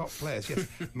country's top players. Yes,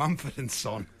 Mumford and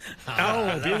Son.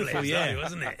 Oh, beautiful, yeah.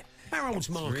 Wasn't it? How old's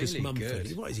Marcus really Mumford?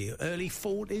 Good. What is he, early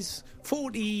 40s?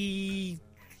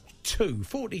 42.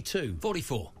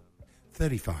 44.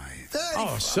 35.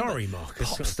 Oh, sorry,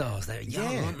 Marcus. Pop stars, they're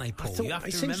young, aren't they, Paul?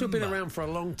 He seems to have been around for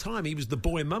a long time. He was the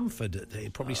boy Mumford.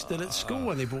 Probably still at school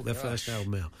when they brought their first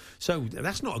album out. So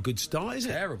that's not a good start, is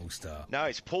it? Terrible start. No,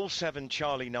 it's Paul 7,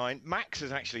 Charlie 9. Max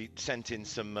has actually sent in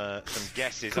some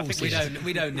guesses. I think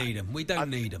we don't need them. We don't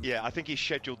need them. Yeah, I think he's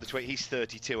scheduled the tweet. He's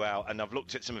 32 out, and I've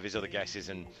looked at some of his other guesses,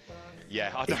 and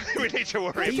I don't think we need to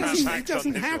worry about Max.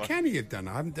 How can he have done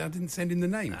it? I didn't send in the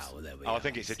names. I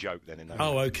think it's a joke then.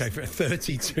 Okay, for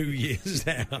 32 years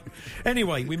out.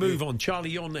 Anyway, we move on. Charlie,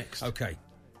 you're next. Okay.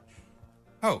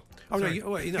 Oh no! You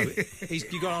got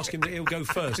to ask him. He'll go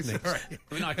first next.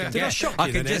 I mean, I can guess.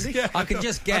 I can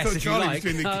just guess if you like.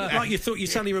 Like you thought you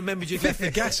suddenly remembered you'd left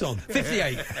the gas on.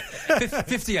 58.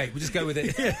 58. We'll just go with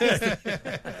it.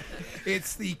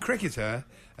 It's the cricketer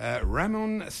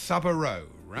Ramon Saburo.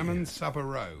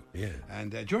 Saburo. Yeah.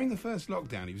 And during the first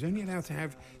lockdown, he was only allowed to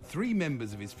have 3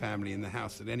 members of his family in the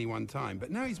house at any one time.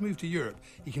 But now he's moved to Europe,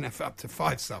 he can have up to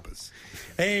 5 subbers.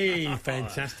 Hey,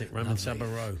 fantastic, Ramon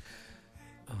Saburo.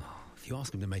 If you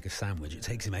ask him to make a sandwich, it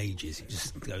takes him ages. He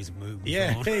just goes and moves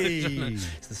on.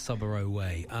 It's the Saburo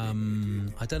way.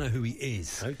 I don't know who he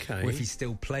is. Okay. Or if he's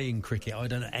still playing cricket. I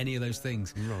don't know any of those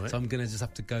things. Right. So I'm going to just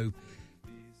have to go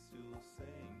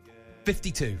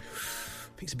 52.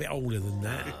 He's a bit older than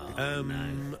that.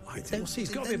 He's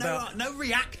got to be about... No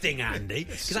reacting, Andy,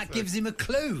 because that gives him a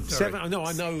clue.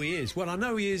 I know he is. Well, I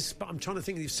know he is, but I'm trying to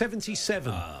think. He's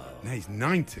 77. No, he's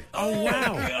 90. Oh,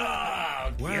 wow.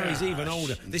 Wow, he's even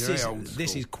older. This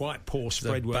is quite poor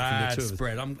spread work from the two of us.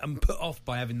 Spread. I'm put off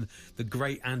by having the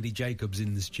great Andy Jacobs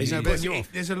in the studio.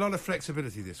 There's a lot of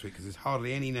flexibility this week because there's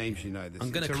hardly any names you know.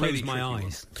 I'm going to close my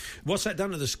eyes. What's that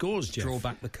done to the scores, Jeff? Draw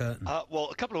back the curtain. Well,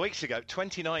 a couple of weeks ago,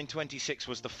 29-26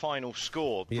 was the final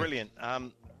score. Brilliant.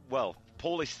 Well,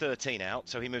 Paul is 13 out,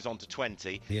 so he moves on to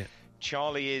 20. Yeah.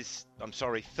 Charlie is,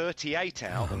 38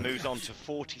 out and moves on to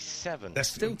 47. That's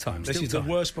still time. This is the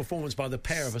worst performance by the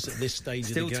pair of us at this stage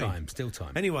of the game. Still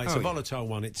time. Anyway, it's a volatile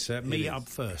one. It's me up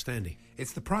first, Andy.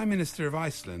 It's the Prime Minister of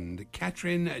Iceland,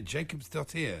 Katrin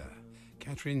Jakobsdottir.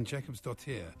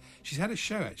 She's had a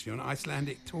show, actually, on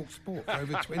Icelandic Talk Sport for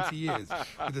over 20 years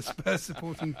with a Spurs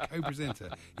supporting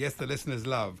co-presenter. Yes, the listeners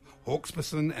love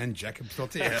Hawksperson and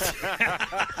Jakobsdottir.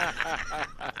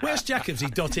 Where's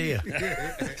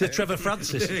Jakobsdottir? To Trevor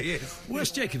Francis. Yes.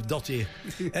 Where's Jakobsdottir?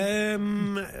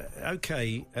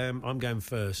 Okay, I'm going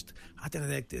first. I don't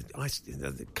know.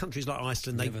 Countries like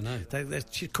Iceland, they never know.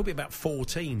 She could be about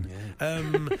 14.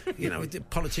 Yeah.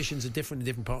 Politicians are different in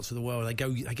different parts of the world. They go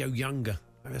younger.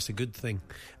 That's a good thing.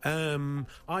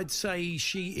 I'd say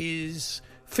she is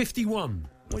 51.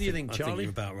 What do you think, Charlie? I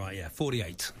think you're about right, yeah.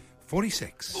 48.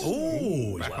 46.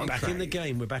 Oh, back in the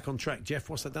game. We're back on track. Jeff,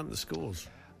 what's that done to the scores?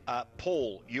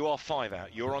 Paul, you are 5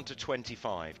 out. You're on to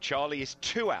 25. Charlie is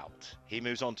 2 out. He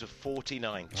moves on to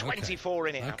 49. 24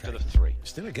 in it after the 3.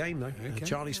 Still a game, though. Okay.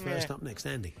 Charlie's first up next,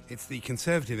 Andy. It's the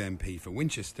Conservative MP for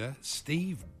Winchester,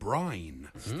 Steve Brine.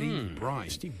 Steve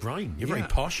Brine. You're very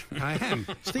posh. I am.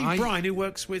 Steve Brine, who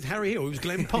works with Harry Hill, who's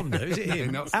Glenn Ponder. Is it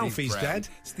him? Not Alfie's Steve dad?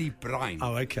 Steve Brine.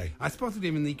 Oh, OK. I spotted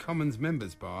him in the Commons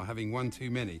members bar having one too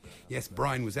many. Yes,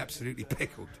 Brine was absolutely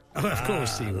pickled. Oh, of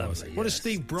course he was. What does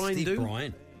Steve Brine do? Steve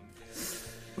Brine.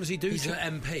 What does he do? He's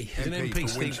an MP. He's an MP,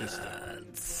 for Winchester.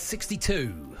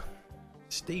 62.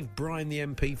 Steve Brine, the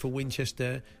MP for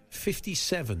Winchester,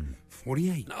 57.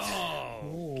 48.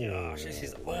 Oh, gosh, this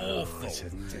is awful.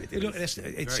 Look,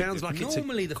 it sounds like it's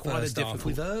normally the quite first a difficult.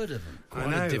 We've heard of them.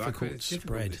 Quite a difficult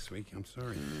spread this week. I'm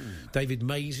sorry. David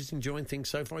Mays is enjoying things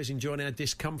so far. He's enjoying our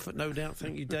discomfort, no doubt.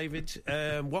 Thank you, David.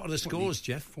 What are the scores,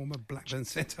 Jeff? Former Blackburn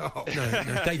centre.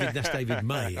 No, David. That's David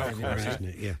May, of course, isn't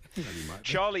it? Yeah.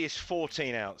 Charlie is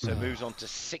 14 out, so moves on to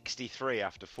 63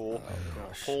 after 4.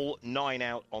 Paul 9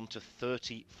 out on to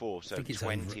 34, so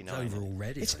 29. It's over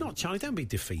already. It's not, Charlie. Don't be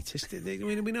defeatist.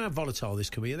 We know how volatile this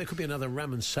could be. There could be another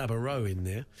Raman Sabaro in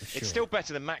there. It's still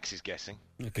better than Max's guessing.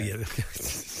 Okay.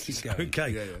 Yeah. Okay.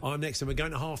 Yeah. I'm next, and we're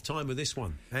going to half-time with this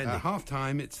one. Andy.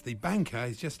 Half-time, it's the banker.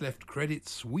 He's just left Credit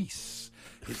Suisse.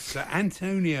 It's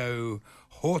Antonio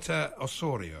Horta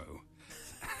Osorio.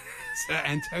 Sir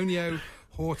Antonio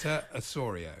Horta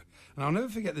Osorio. And I'll never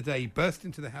forget the day he burst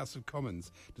into the House of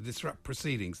Commons to disrupt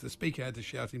proceedings. The Speaker had to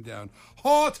shout him down,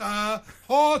 Horta!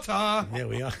 Horta! There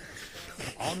we are.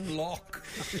 Unlock.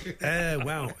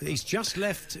 Wow. He's just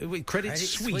left with Credit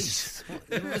Suisse.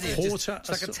 What was he? Horta,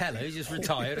 like a teller. He just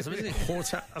retired or something.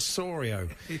 Horta Osorio.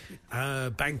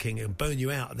 Banking and burn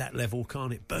you out at that level,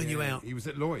 can't it? Burn you out. He was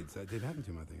at Lloyd's. That did happen to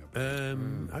him, I think.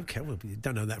 Okay, well, you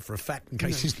don't know that for a fact in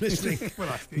case he's listening.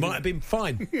 Might have been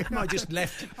fine. Might have just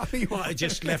left. Might have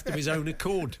just left of his own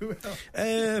accord.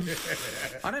 I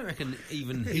don't reckon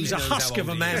even he was a husk of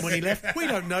a man when he left. We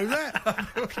don't know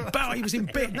that. But he was in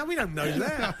bed. No, we don't know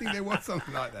that. I think there was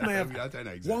something like that. I don't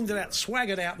know exactly. Wandered out,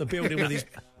 swaggered out the building with his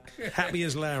happy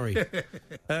as Larry.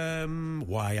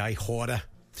 Why, I hoarder.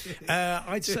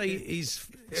 I'd say he's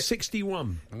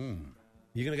 61.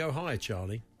 You're going to go higher,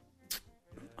 Charlie?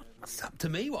 It's up to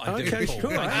me what I do. Okay, Paul.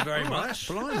 cool. Thank you very much.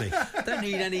 Blimey. Don't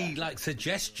need any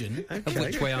suggestion of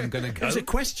which way I'm going to go. It was a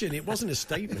question. It wasn't a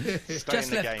statement.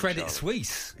 Just left Credit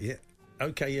Suisse. Yeah.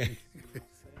 Okay. Yeah.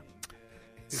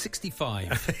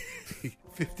 65.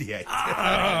 58. Way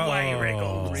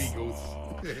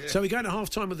Regals. So we're going to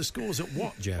half-time with the scores at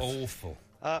what, Jeff? Awful.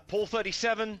 Paul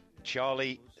 37,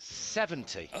 Charlie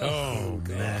 70. Oh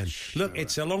man. Look,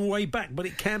 it's a long way back, but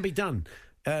it can be done.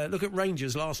 Look at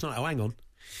Rangers last night. Oh, hang on.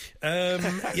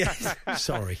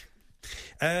 Sorry.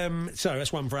 So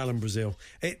that's one for Alan Brazil.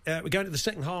 We're going to the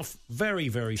second half very,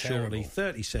 very shortly.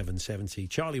 37-70.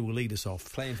 Charlie will lead us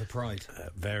off. Playing for pride.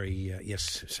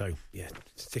 Yes. So, yeah,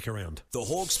 stick around. The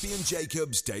Hawksby and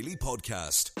Jacobs Daily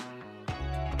Podcast.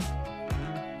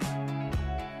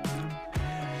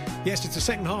 Yes, it's the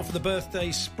second half of the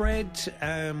birthday spread.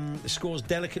 The score's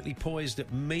delicately poised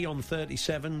at me on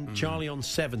 37, Charlie on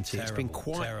 70. It's been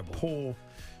quite poor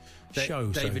show.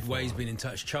 David Way's been in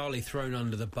touch. Charlie thrown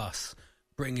under the bus.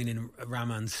 bringing in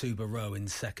Raman Subaro in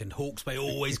second. Hawke's Bay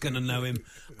always going to know him.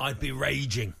 I'd be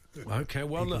raging. Okay,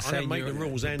 well, look, I don't make the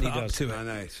rules. Andy does. To it. I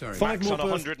know, sorry. Max on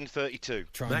 132.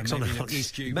 Max on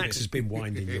 100. Max has been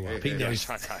winding you up. He knows.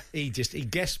 He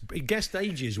guessed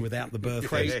ages without the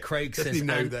birthday. Craig says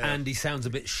Andy sounds a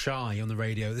bit shy on the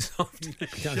radio this afternoon.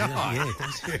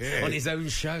 On his own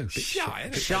show.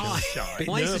 Shy.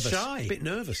 Why is he shy? Bit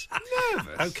nervous.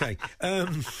 Okay.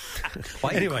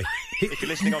 Anyway, if you're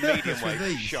listening on medium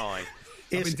wave, shy.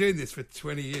 I've been doing this for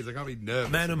 20 years. I can't be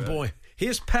nervous. Man and boy.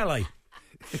 Here's Pele.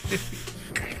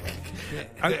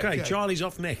 Okay, Charlie's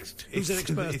off next. Who's the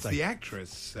next birthday? It's the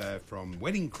actress from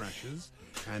Wedding Crashers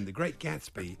and The Great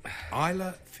Gatsby,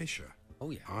 Isla Fisher.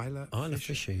 Oh, yeah. Isla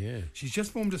Fisher, yeah. She's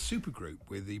just formed a supergroup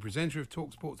with the presenter of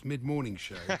TalkSport's mid-morning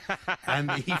show and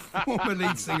the former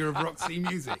lead singer of Roxy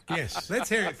Music. Yes. Let's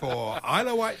hear it for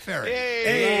Isla White-Ferry.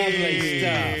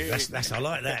 Hey. Lovely stuff. I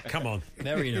like that. Come on.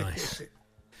 Very nice.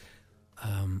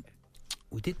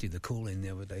 We did do the call-in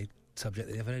the other day.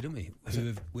 Subject the other day, didn't we?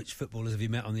 Which footballers have you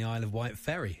met on the Isle of White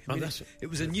Ferry? I mean, it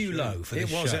was a new low for the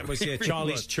show. That was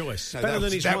Charlie's choice. No, better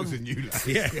than his that one. was a new low.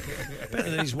 Yeah, better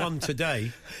than his one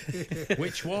today.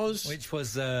 Which was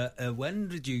when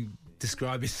did you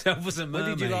describe yourself as a mermaid?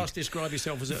 When did you last describe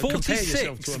yourself as a 46? Compare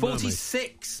yourself to a mermaid?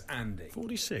 46, Andy.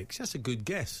 46. That's a good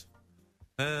guess.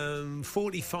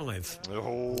 45.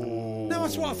 Oh. No,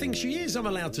 that's what I think she is. I'm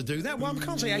allowed to do that. Well, I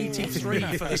can't say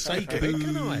 83 for the sake of it,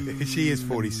 can I? She is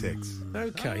 46.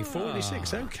 Okay,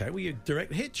 46. Okay, well, you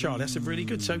direct hit, Charlie. That's a really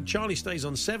good. So Charlie stays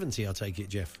on 70, I take it,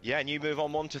 Jeff. Yeah, and you move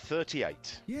on to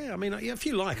 38. Yeah, I mean, if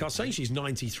you like, I'll say she's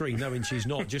 93, knowing she's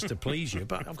not, just to please you.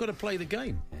 But I've got to play the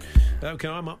game. Okay,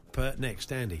 I'm up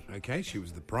next, Andy. Okay, she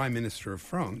was the Prime Minister of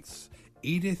France,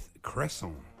 Edith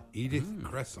Cresson.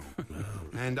 Cresson.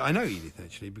 And I know Edith,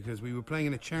 actually, because we were playing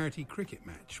in a charity cricket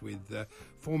match with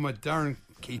former Durham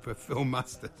keeper Phil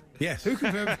Mustard. Yes. Who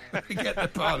can forget the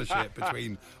partnership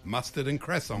between Mustard and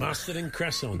Cresson? Mustard and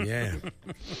Cresson, yeah.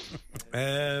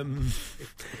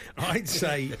 I'd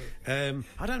say,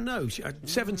 I don't know,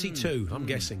 72, I'm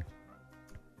guessing.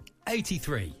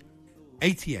 83.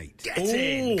 88. Get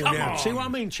in! Come on! See what I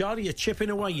mean, Charlie? You're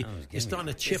chipping away. You're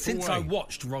starting to chip Since away. I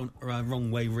watched Wrong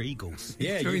Way Regals.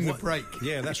 Yeah, during the break.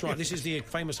 Yeah, that's right. This is the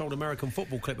famous old American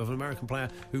football clip of an American player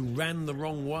who ran the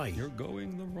wrong way. You're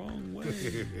going the wrong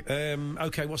way.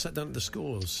 Okay, what's that done to the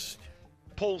scores?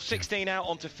 Paul, 16 out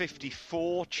onto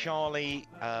 54. Charlie,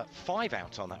 5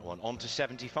 out on that one, onto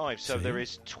 75. So there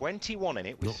is 21 in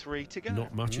it with 3 to go.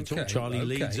 Not much at all. Charlie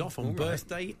leads off on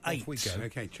birthday 8. Off we go.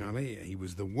 Okay, Charlie, he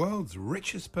was the world's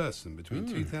richest person between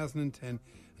 2010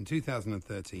 and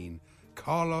 2013,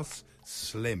 Carlos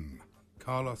Slim.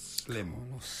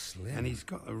 And he's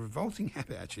got a revolting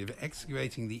habit, actually, of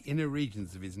excavating the inner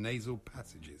regions of his nasal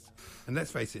passages. And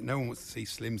let's face it, no one wants to see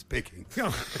Slim's picking.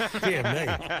 Oh, dear me.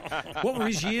 What were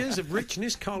his years of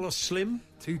richness, Carlos Slim?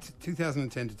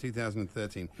 2010 to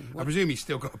 2013. I presume he's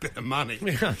still got a bit of money.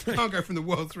 Can't go from the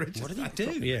world's richest. What did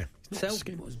he do? Yeah. Sell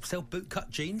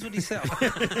boot-cut jeans? What did he sell? What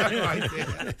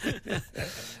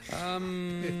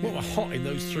were hot in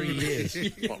those 3 years?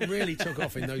 What really took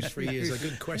off in those 3 years? A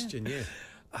good question, yeah.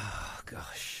 Oh,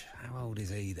 gosh. How old is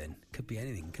he then? Could be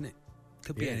anything, couldn't it?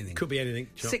 Could be anything. Could be anything.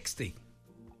 60.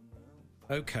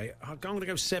 Okay, I'm going to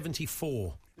go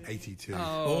 74. 82.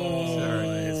 Oh, sorry.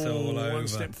 It's all over. One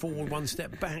step forward, one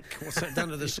step back. What's that done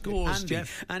to the scores,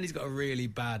 Jeff? And he's got a really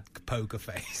bad poker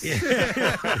face.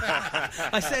 Yeah.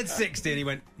 I said 60 and he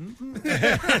went...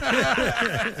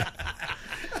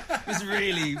 It was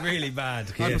really, really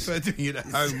bad. I prefer doing it at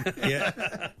home.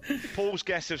 Yeah. Paul's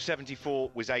guess of 74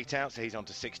 was 8 out, so he's on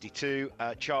to 62.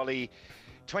 Charlie,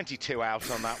 22 out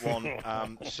on that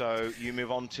one. So you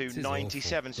move on to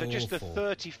 97. So just the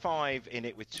 35 in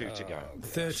it with 2 to go.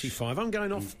 35. I'm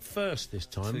going off first this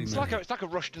time. It's like a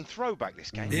Rushton throwback,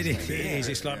 this game. It is.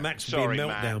 It's like Max would be a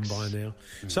meltdown by now.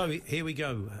 So here we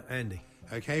go, Andy.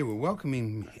 Okay, we're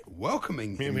welcoming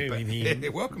him back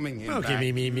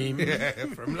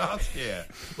from last year.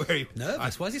 Where he,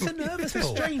 nervous? Why is he so nervous? It's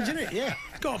strange, isn't it? Yeah.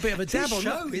 Got a bit of a dab on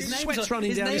show. His sweat's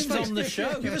running down his face. On the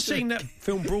show. You ever seen that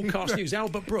film Broadcast News?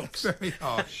 Albert Brooks. Very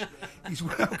harsh.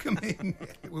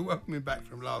 We're welcoming back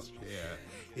from last year.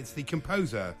 It's the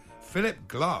composer Philip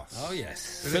Glass. Oh,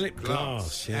 yes. Philip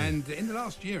Glass, yeah. And in the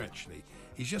last year, actually,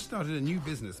 he's just started a new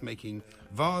business making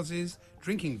vases,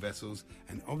 drinking vessels,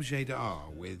 and objets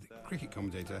d'art with cricket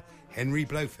commentator Henry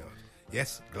Blowfield.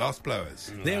 Yes, glass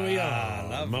blowers. There we are.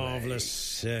 Lovely.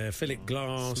 Marvellous. Philip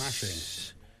Glass.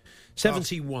 Smashing.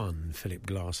 71, Philip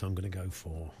Glass, I'm going to go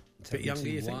for. 71. Bit younger,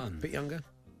 you think? Bit younger?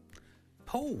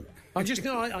 Paul. I just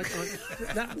know.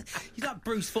 You like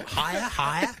Bruce Foot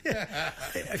higher.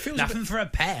 It feels nothing for a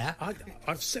pair.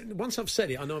 Once I've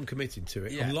said it, I know I'm committed to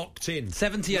it. Yeah. I'm locked in.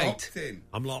 78. Locked in.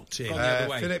 I'm locked in.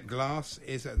 Philip Glass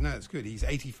is no, it's good. He's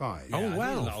 85. Oh Yeah, wow,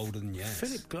 he's a lot older than Yes.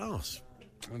 Philip Glass.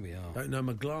 There we are. Don't know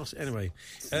my glass. Anyway,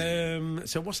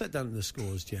 so what's that done to the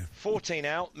scores, Jeff? 14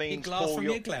 out means Glass Paul. from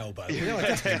your elbow. No,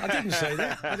 I didn't say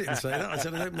that. I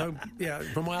said I don't know. Yeah,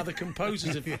 from my other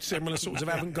composers of similar sorts of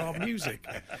avant-garde music.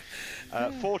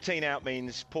 14 out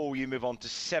means Paul. You move on to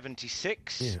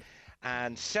 76. Yeah.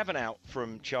 And 7 out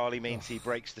from Charlie means he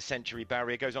breaks the century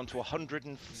barrier, goes on to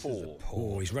 104.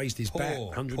 Oh, he's raised his bat.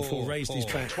 104 raised his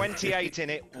bat. 28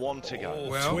 in it, 1 to go.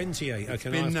 Well, 28. Okay,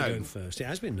 I have to go first. It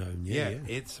has been known. Yeah.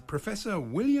 It's Professor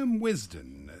William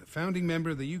Wisden, founding member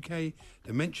of the UK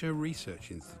Dementia Research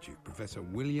Institute. Professor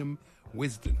William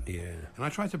Wisden. Yeah. And I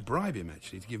tried to bribe him,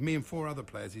 actually, to give me and 4 other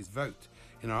players his vote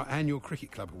in our annual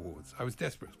Cricket Club Awards. I was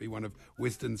desperate to be one of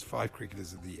Wisden's 5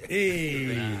 cricketers of the year.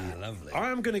 Hey. Lovely.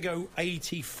 I'm going to go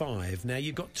 85. Now,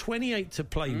 you've got 28 to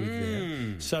play with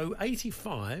there. So,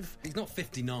 85... He's not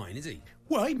 59, is he?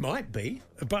 Well, he might be,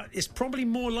 but it's probably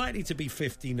more likely to be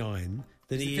 59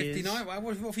 than he is... 59?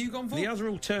 What have you gone for? The other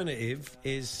alternative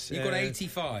is... You've got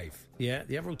 85. Yeah,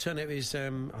 the other alternative is, I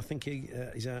think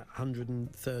he's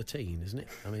 113, isn't it?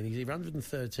 I mean, he's either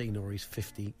 113 or he's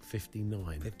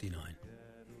 59. 59.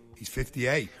 He's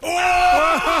 58.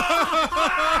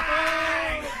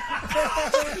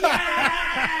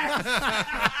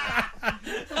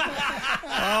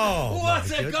 Oh,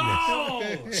 what a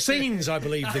goal! Scenes, I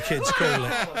believe the kids call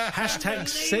it. Hashtag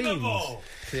scenes.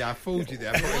 See, I fooled you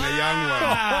there, putting a young one.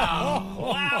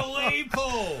 Wow,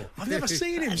 Paul! I've never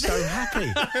seen him so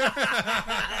happy.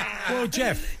 Well,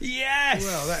 Jeff. Yes!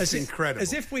 Well, that's incredible.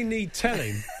 As if we need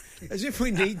telling. As if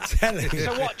we need telling.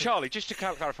 So what, Charlie, just to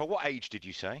clarify, what age did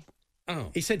you say?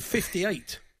 Oh. He said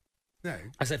 58. No.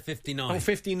 I said 59. Oh,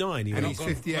 59. And he's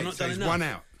 58, so he's 1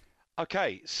 out.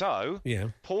 Okay, so Yeah.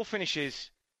 Paul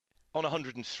finishes on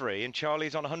 103 and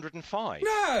Charlie's on 105.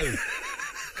 No!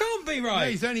 Can't be No, right.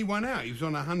 he's only 1 out. He was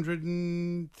on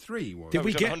 103. Did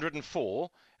we He's get- on 104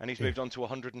 and he's moved on to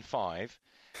 105.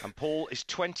 And Paul is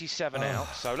 27 out.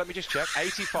 So let me just check.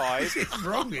 85 It's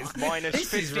wrong, isn't it? minus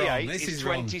This is wrong. 58 This is is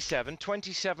wrong. 27.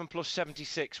 27 plus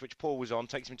 76, which Paul was on,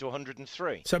 takes him to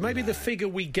 103. So maybe the figure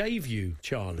we gave you,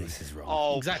 Charlie. This is wrong.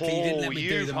 Oh, exactly. Paul, you didn't let me do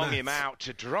you've the hung him maths. out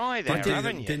to dry there, didn't-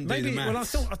 haven't you? didn't- Maybe. do the Well, I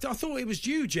maths. thought it was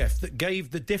you, Jeff, that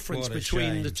gave the difference What a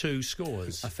between shame. the two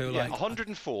scores. I feel Yeah, like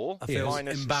 104 I feel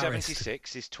minus embarrassed.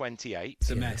 76 is 28. it's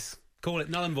a mess. Call it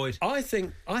null and void. I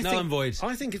think and void.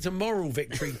 I think it's a moral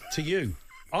victory to you.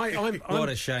 I'm, What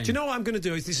a shame. Do you know what I'm going to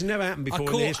do? Is this has never happened before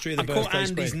in the history of the I caught birthday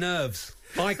Andy's spread. nerves.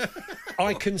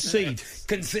 I concede.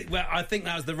 Well, I think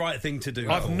that was the right thing to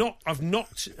do. I've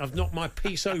knocked my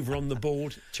piece over on the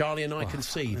board. Charlie and I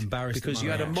concede I'm embarrassed at because my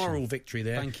you had a reaction. moral victory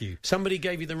there. Thank you. Somebody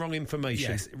gave you the wrong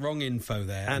information. Yes, wrong info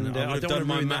there. And I I would have don't done wanna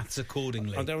my ruin that. maths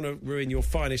accordingly. I don't want to ruin your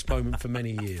finest moment for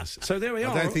many years. So there we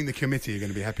are. I don't think the committee are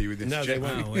going to be happy with this. No, they Jeff.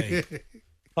 won't. Oh, wait.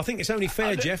 I think it's only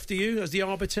fair, Jeff, to you as the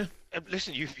arbiter.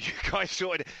 Listen, you guys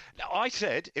sorted it. Now, I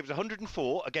said it was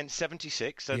 104 against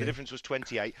 76, so the difference was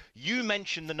 28. You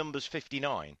mentioned the numbers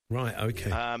 59. Right,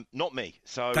 okay. Not me.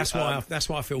 So That's why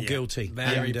I feel guilty.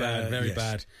 Very bad, very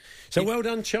bad. So well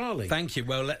done, Charlie. Thank you.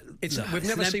 Well, we've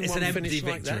never seen it's one an finish empty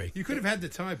like that. victory. You could have had the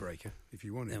tiebreaker if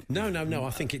you wanted. No. I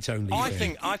think it's only. I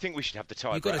fair. think we should have the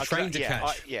tiebreaker. You've got a train to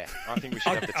catch. I think we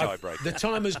should have the tiebreaker. The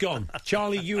time has gone.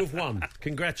 Charlie, you have won.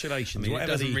 Congratulations. I mean, it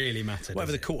Whatever doesn't really matter,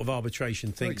 Whatever does the it? Court of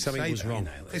Arbitration thinks, Well, you something say was that, wrong.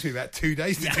 It takes me about 2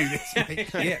 days to do this, mate.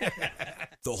 Yeah.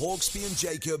 The Hawksby and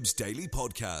Jacobs Daily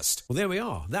Podcast. Well, there we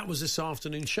are. That was this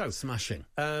afternoon's show. Smashing.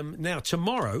 Now,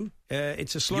 tomorrow,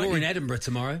 it's a slightly... You're in Edinburgh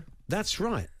tomorrow. That's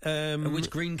right. Which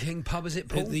Green King pub is it,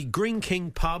 Paul? The Green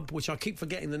King pub, which I keep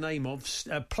forgetting the name of.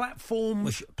 Platform...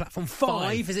 Platform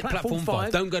 5? Is it Platform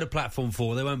 5? Don't go to Platform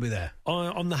 4. They won't be there.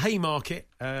 On the Haymarket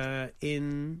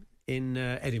in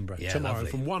Edinburgh tomorrow lovely.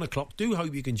 from 1 o'clock. Do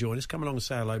hope you can join us. Come along and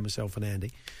say hello, myself and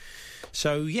Andy.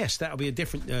 So, yes, that'll be a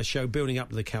different show building up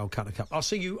to the Calcutta Cup. I'll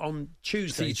see you on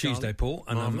Tuesday, See you Charlie. Tuesday, Paul.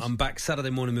 And Marvellous. I'm back Saturday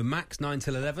morning with Max, 9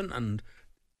 till 11, and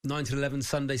 9 till 11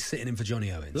 Sunday sitting in for Johnny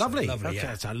Owen. Lovely. So, Okay, yeah.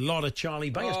 that's a lot of Charlie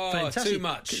Bay. That's Oh, fantastic. too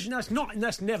much. No, it's not.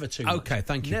 That's never too much. Okay,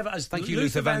 thank you. Never, as Thank you,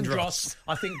 Luther Luther Vandross.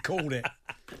 I think, called it.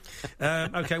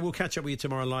 Okay, we'll catch up with you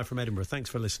tomorrow live from Edinburgh. Thanks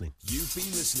for listening. You've been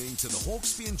listening to the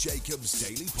Hawksby and Jacobs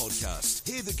Daily Podcast.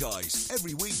 Hear the guys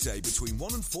every weekday between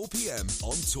 1 and 4 p.m.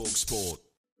 on TalkSport.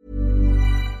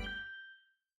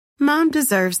 Mom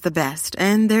deserves the best,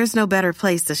 and there's no better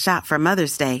place to shop for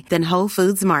Mother's Day than Whole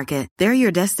Foods Market. They're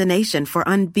your destination for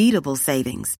unbeatable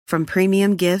savings, from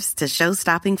premium gifts to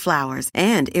show-stopping flowers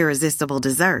and irresistible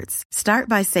desserts. Start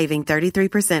by saving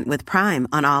 33% with Prime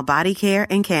on all body care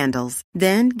and candles.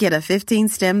 Then get a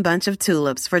 15-stem bunch of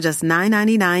tulips for just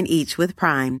 $9.99 each with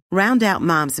Prime. Round out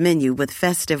Mom's menu with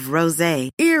festive rosé,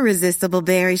 irresistible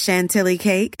berry chantilly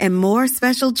cake, and more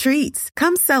special treats.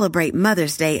 Come celebrate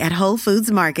Mother's Day at Whole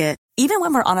Foods Market. Even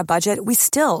when we're on a budget, we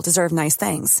still deserve nice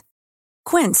things.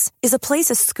 Quince is a place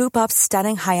to scoop up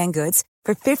stunning high-end goods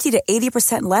for 50 to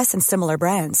 80% less than similar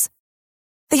brands.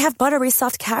 They have buttery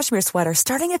soft cashmere sweaters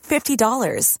starting at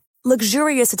 $50,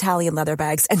 luxurious Italian leather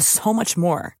bags, and so much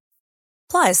more.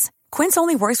 Plus, Quince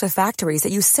only works with factories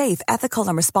that use safe, ethical,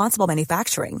 and responsible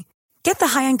manufacturing. Get the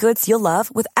high-end goods you'll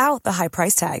love without the high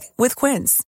price tag with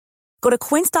Quince. Go to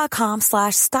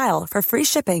quince.com/style for free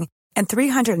shipping and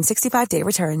 365-day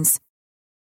returns.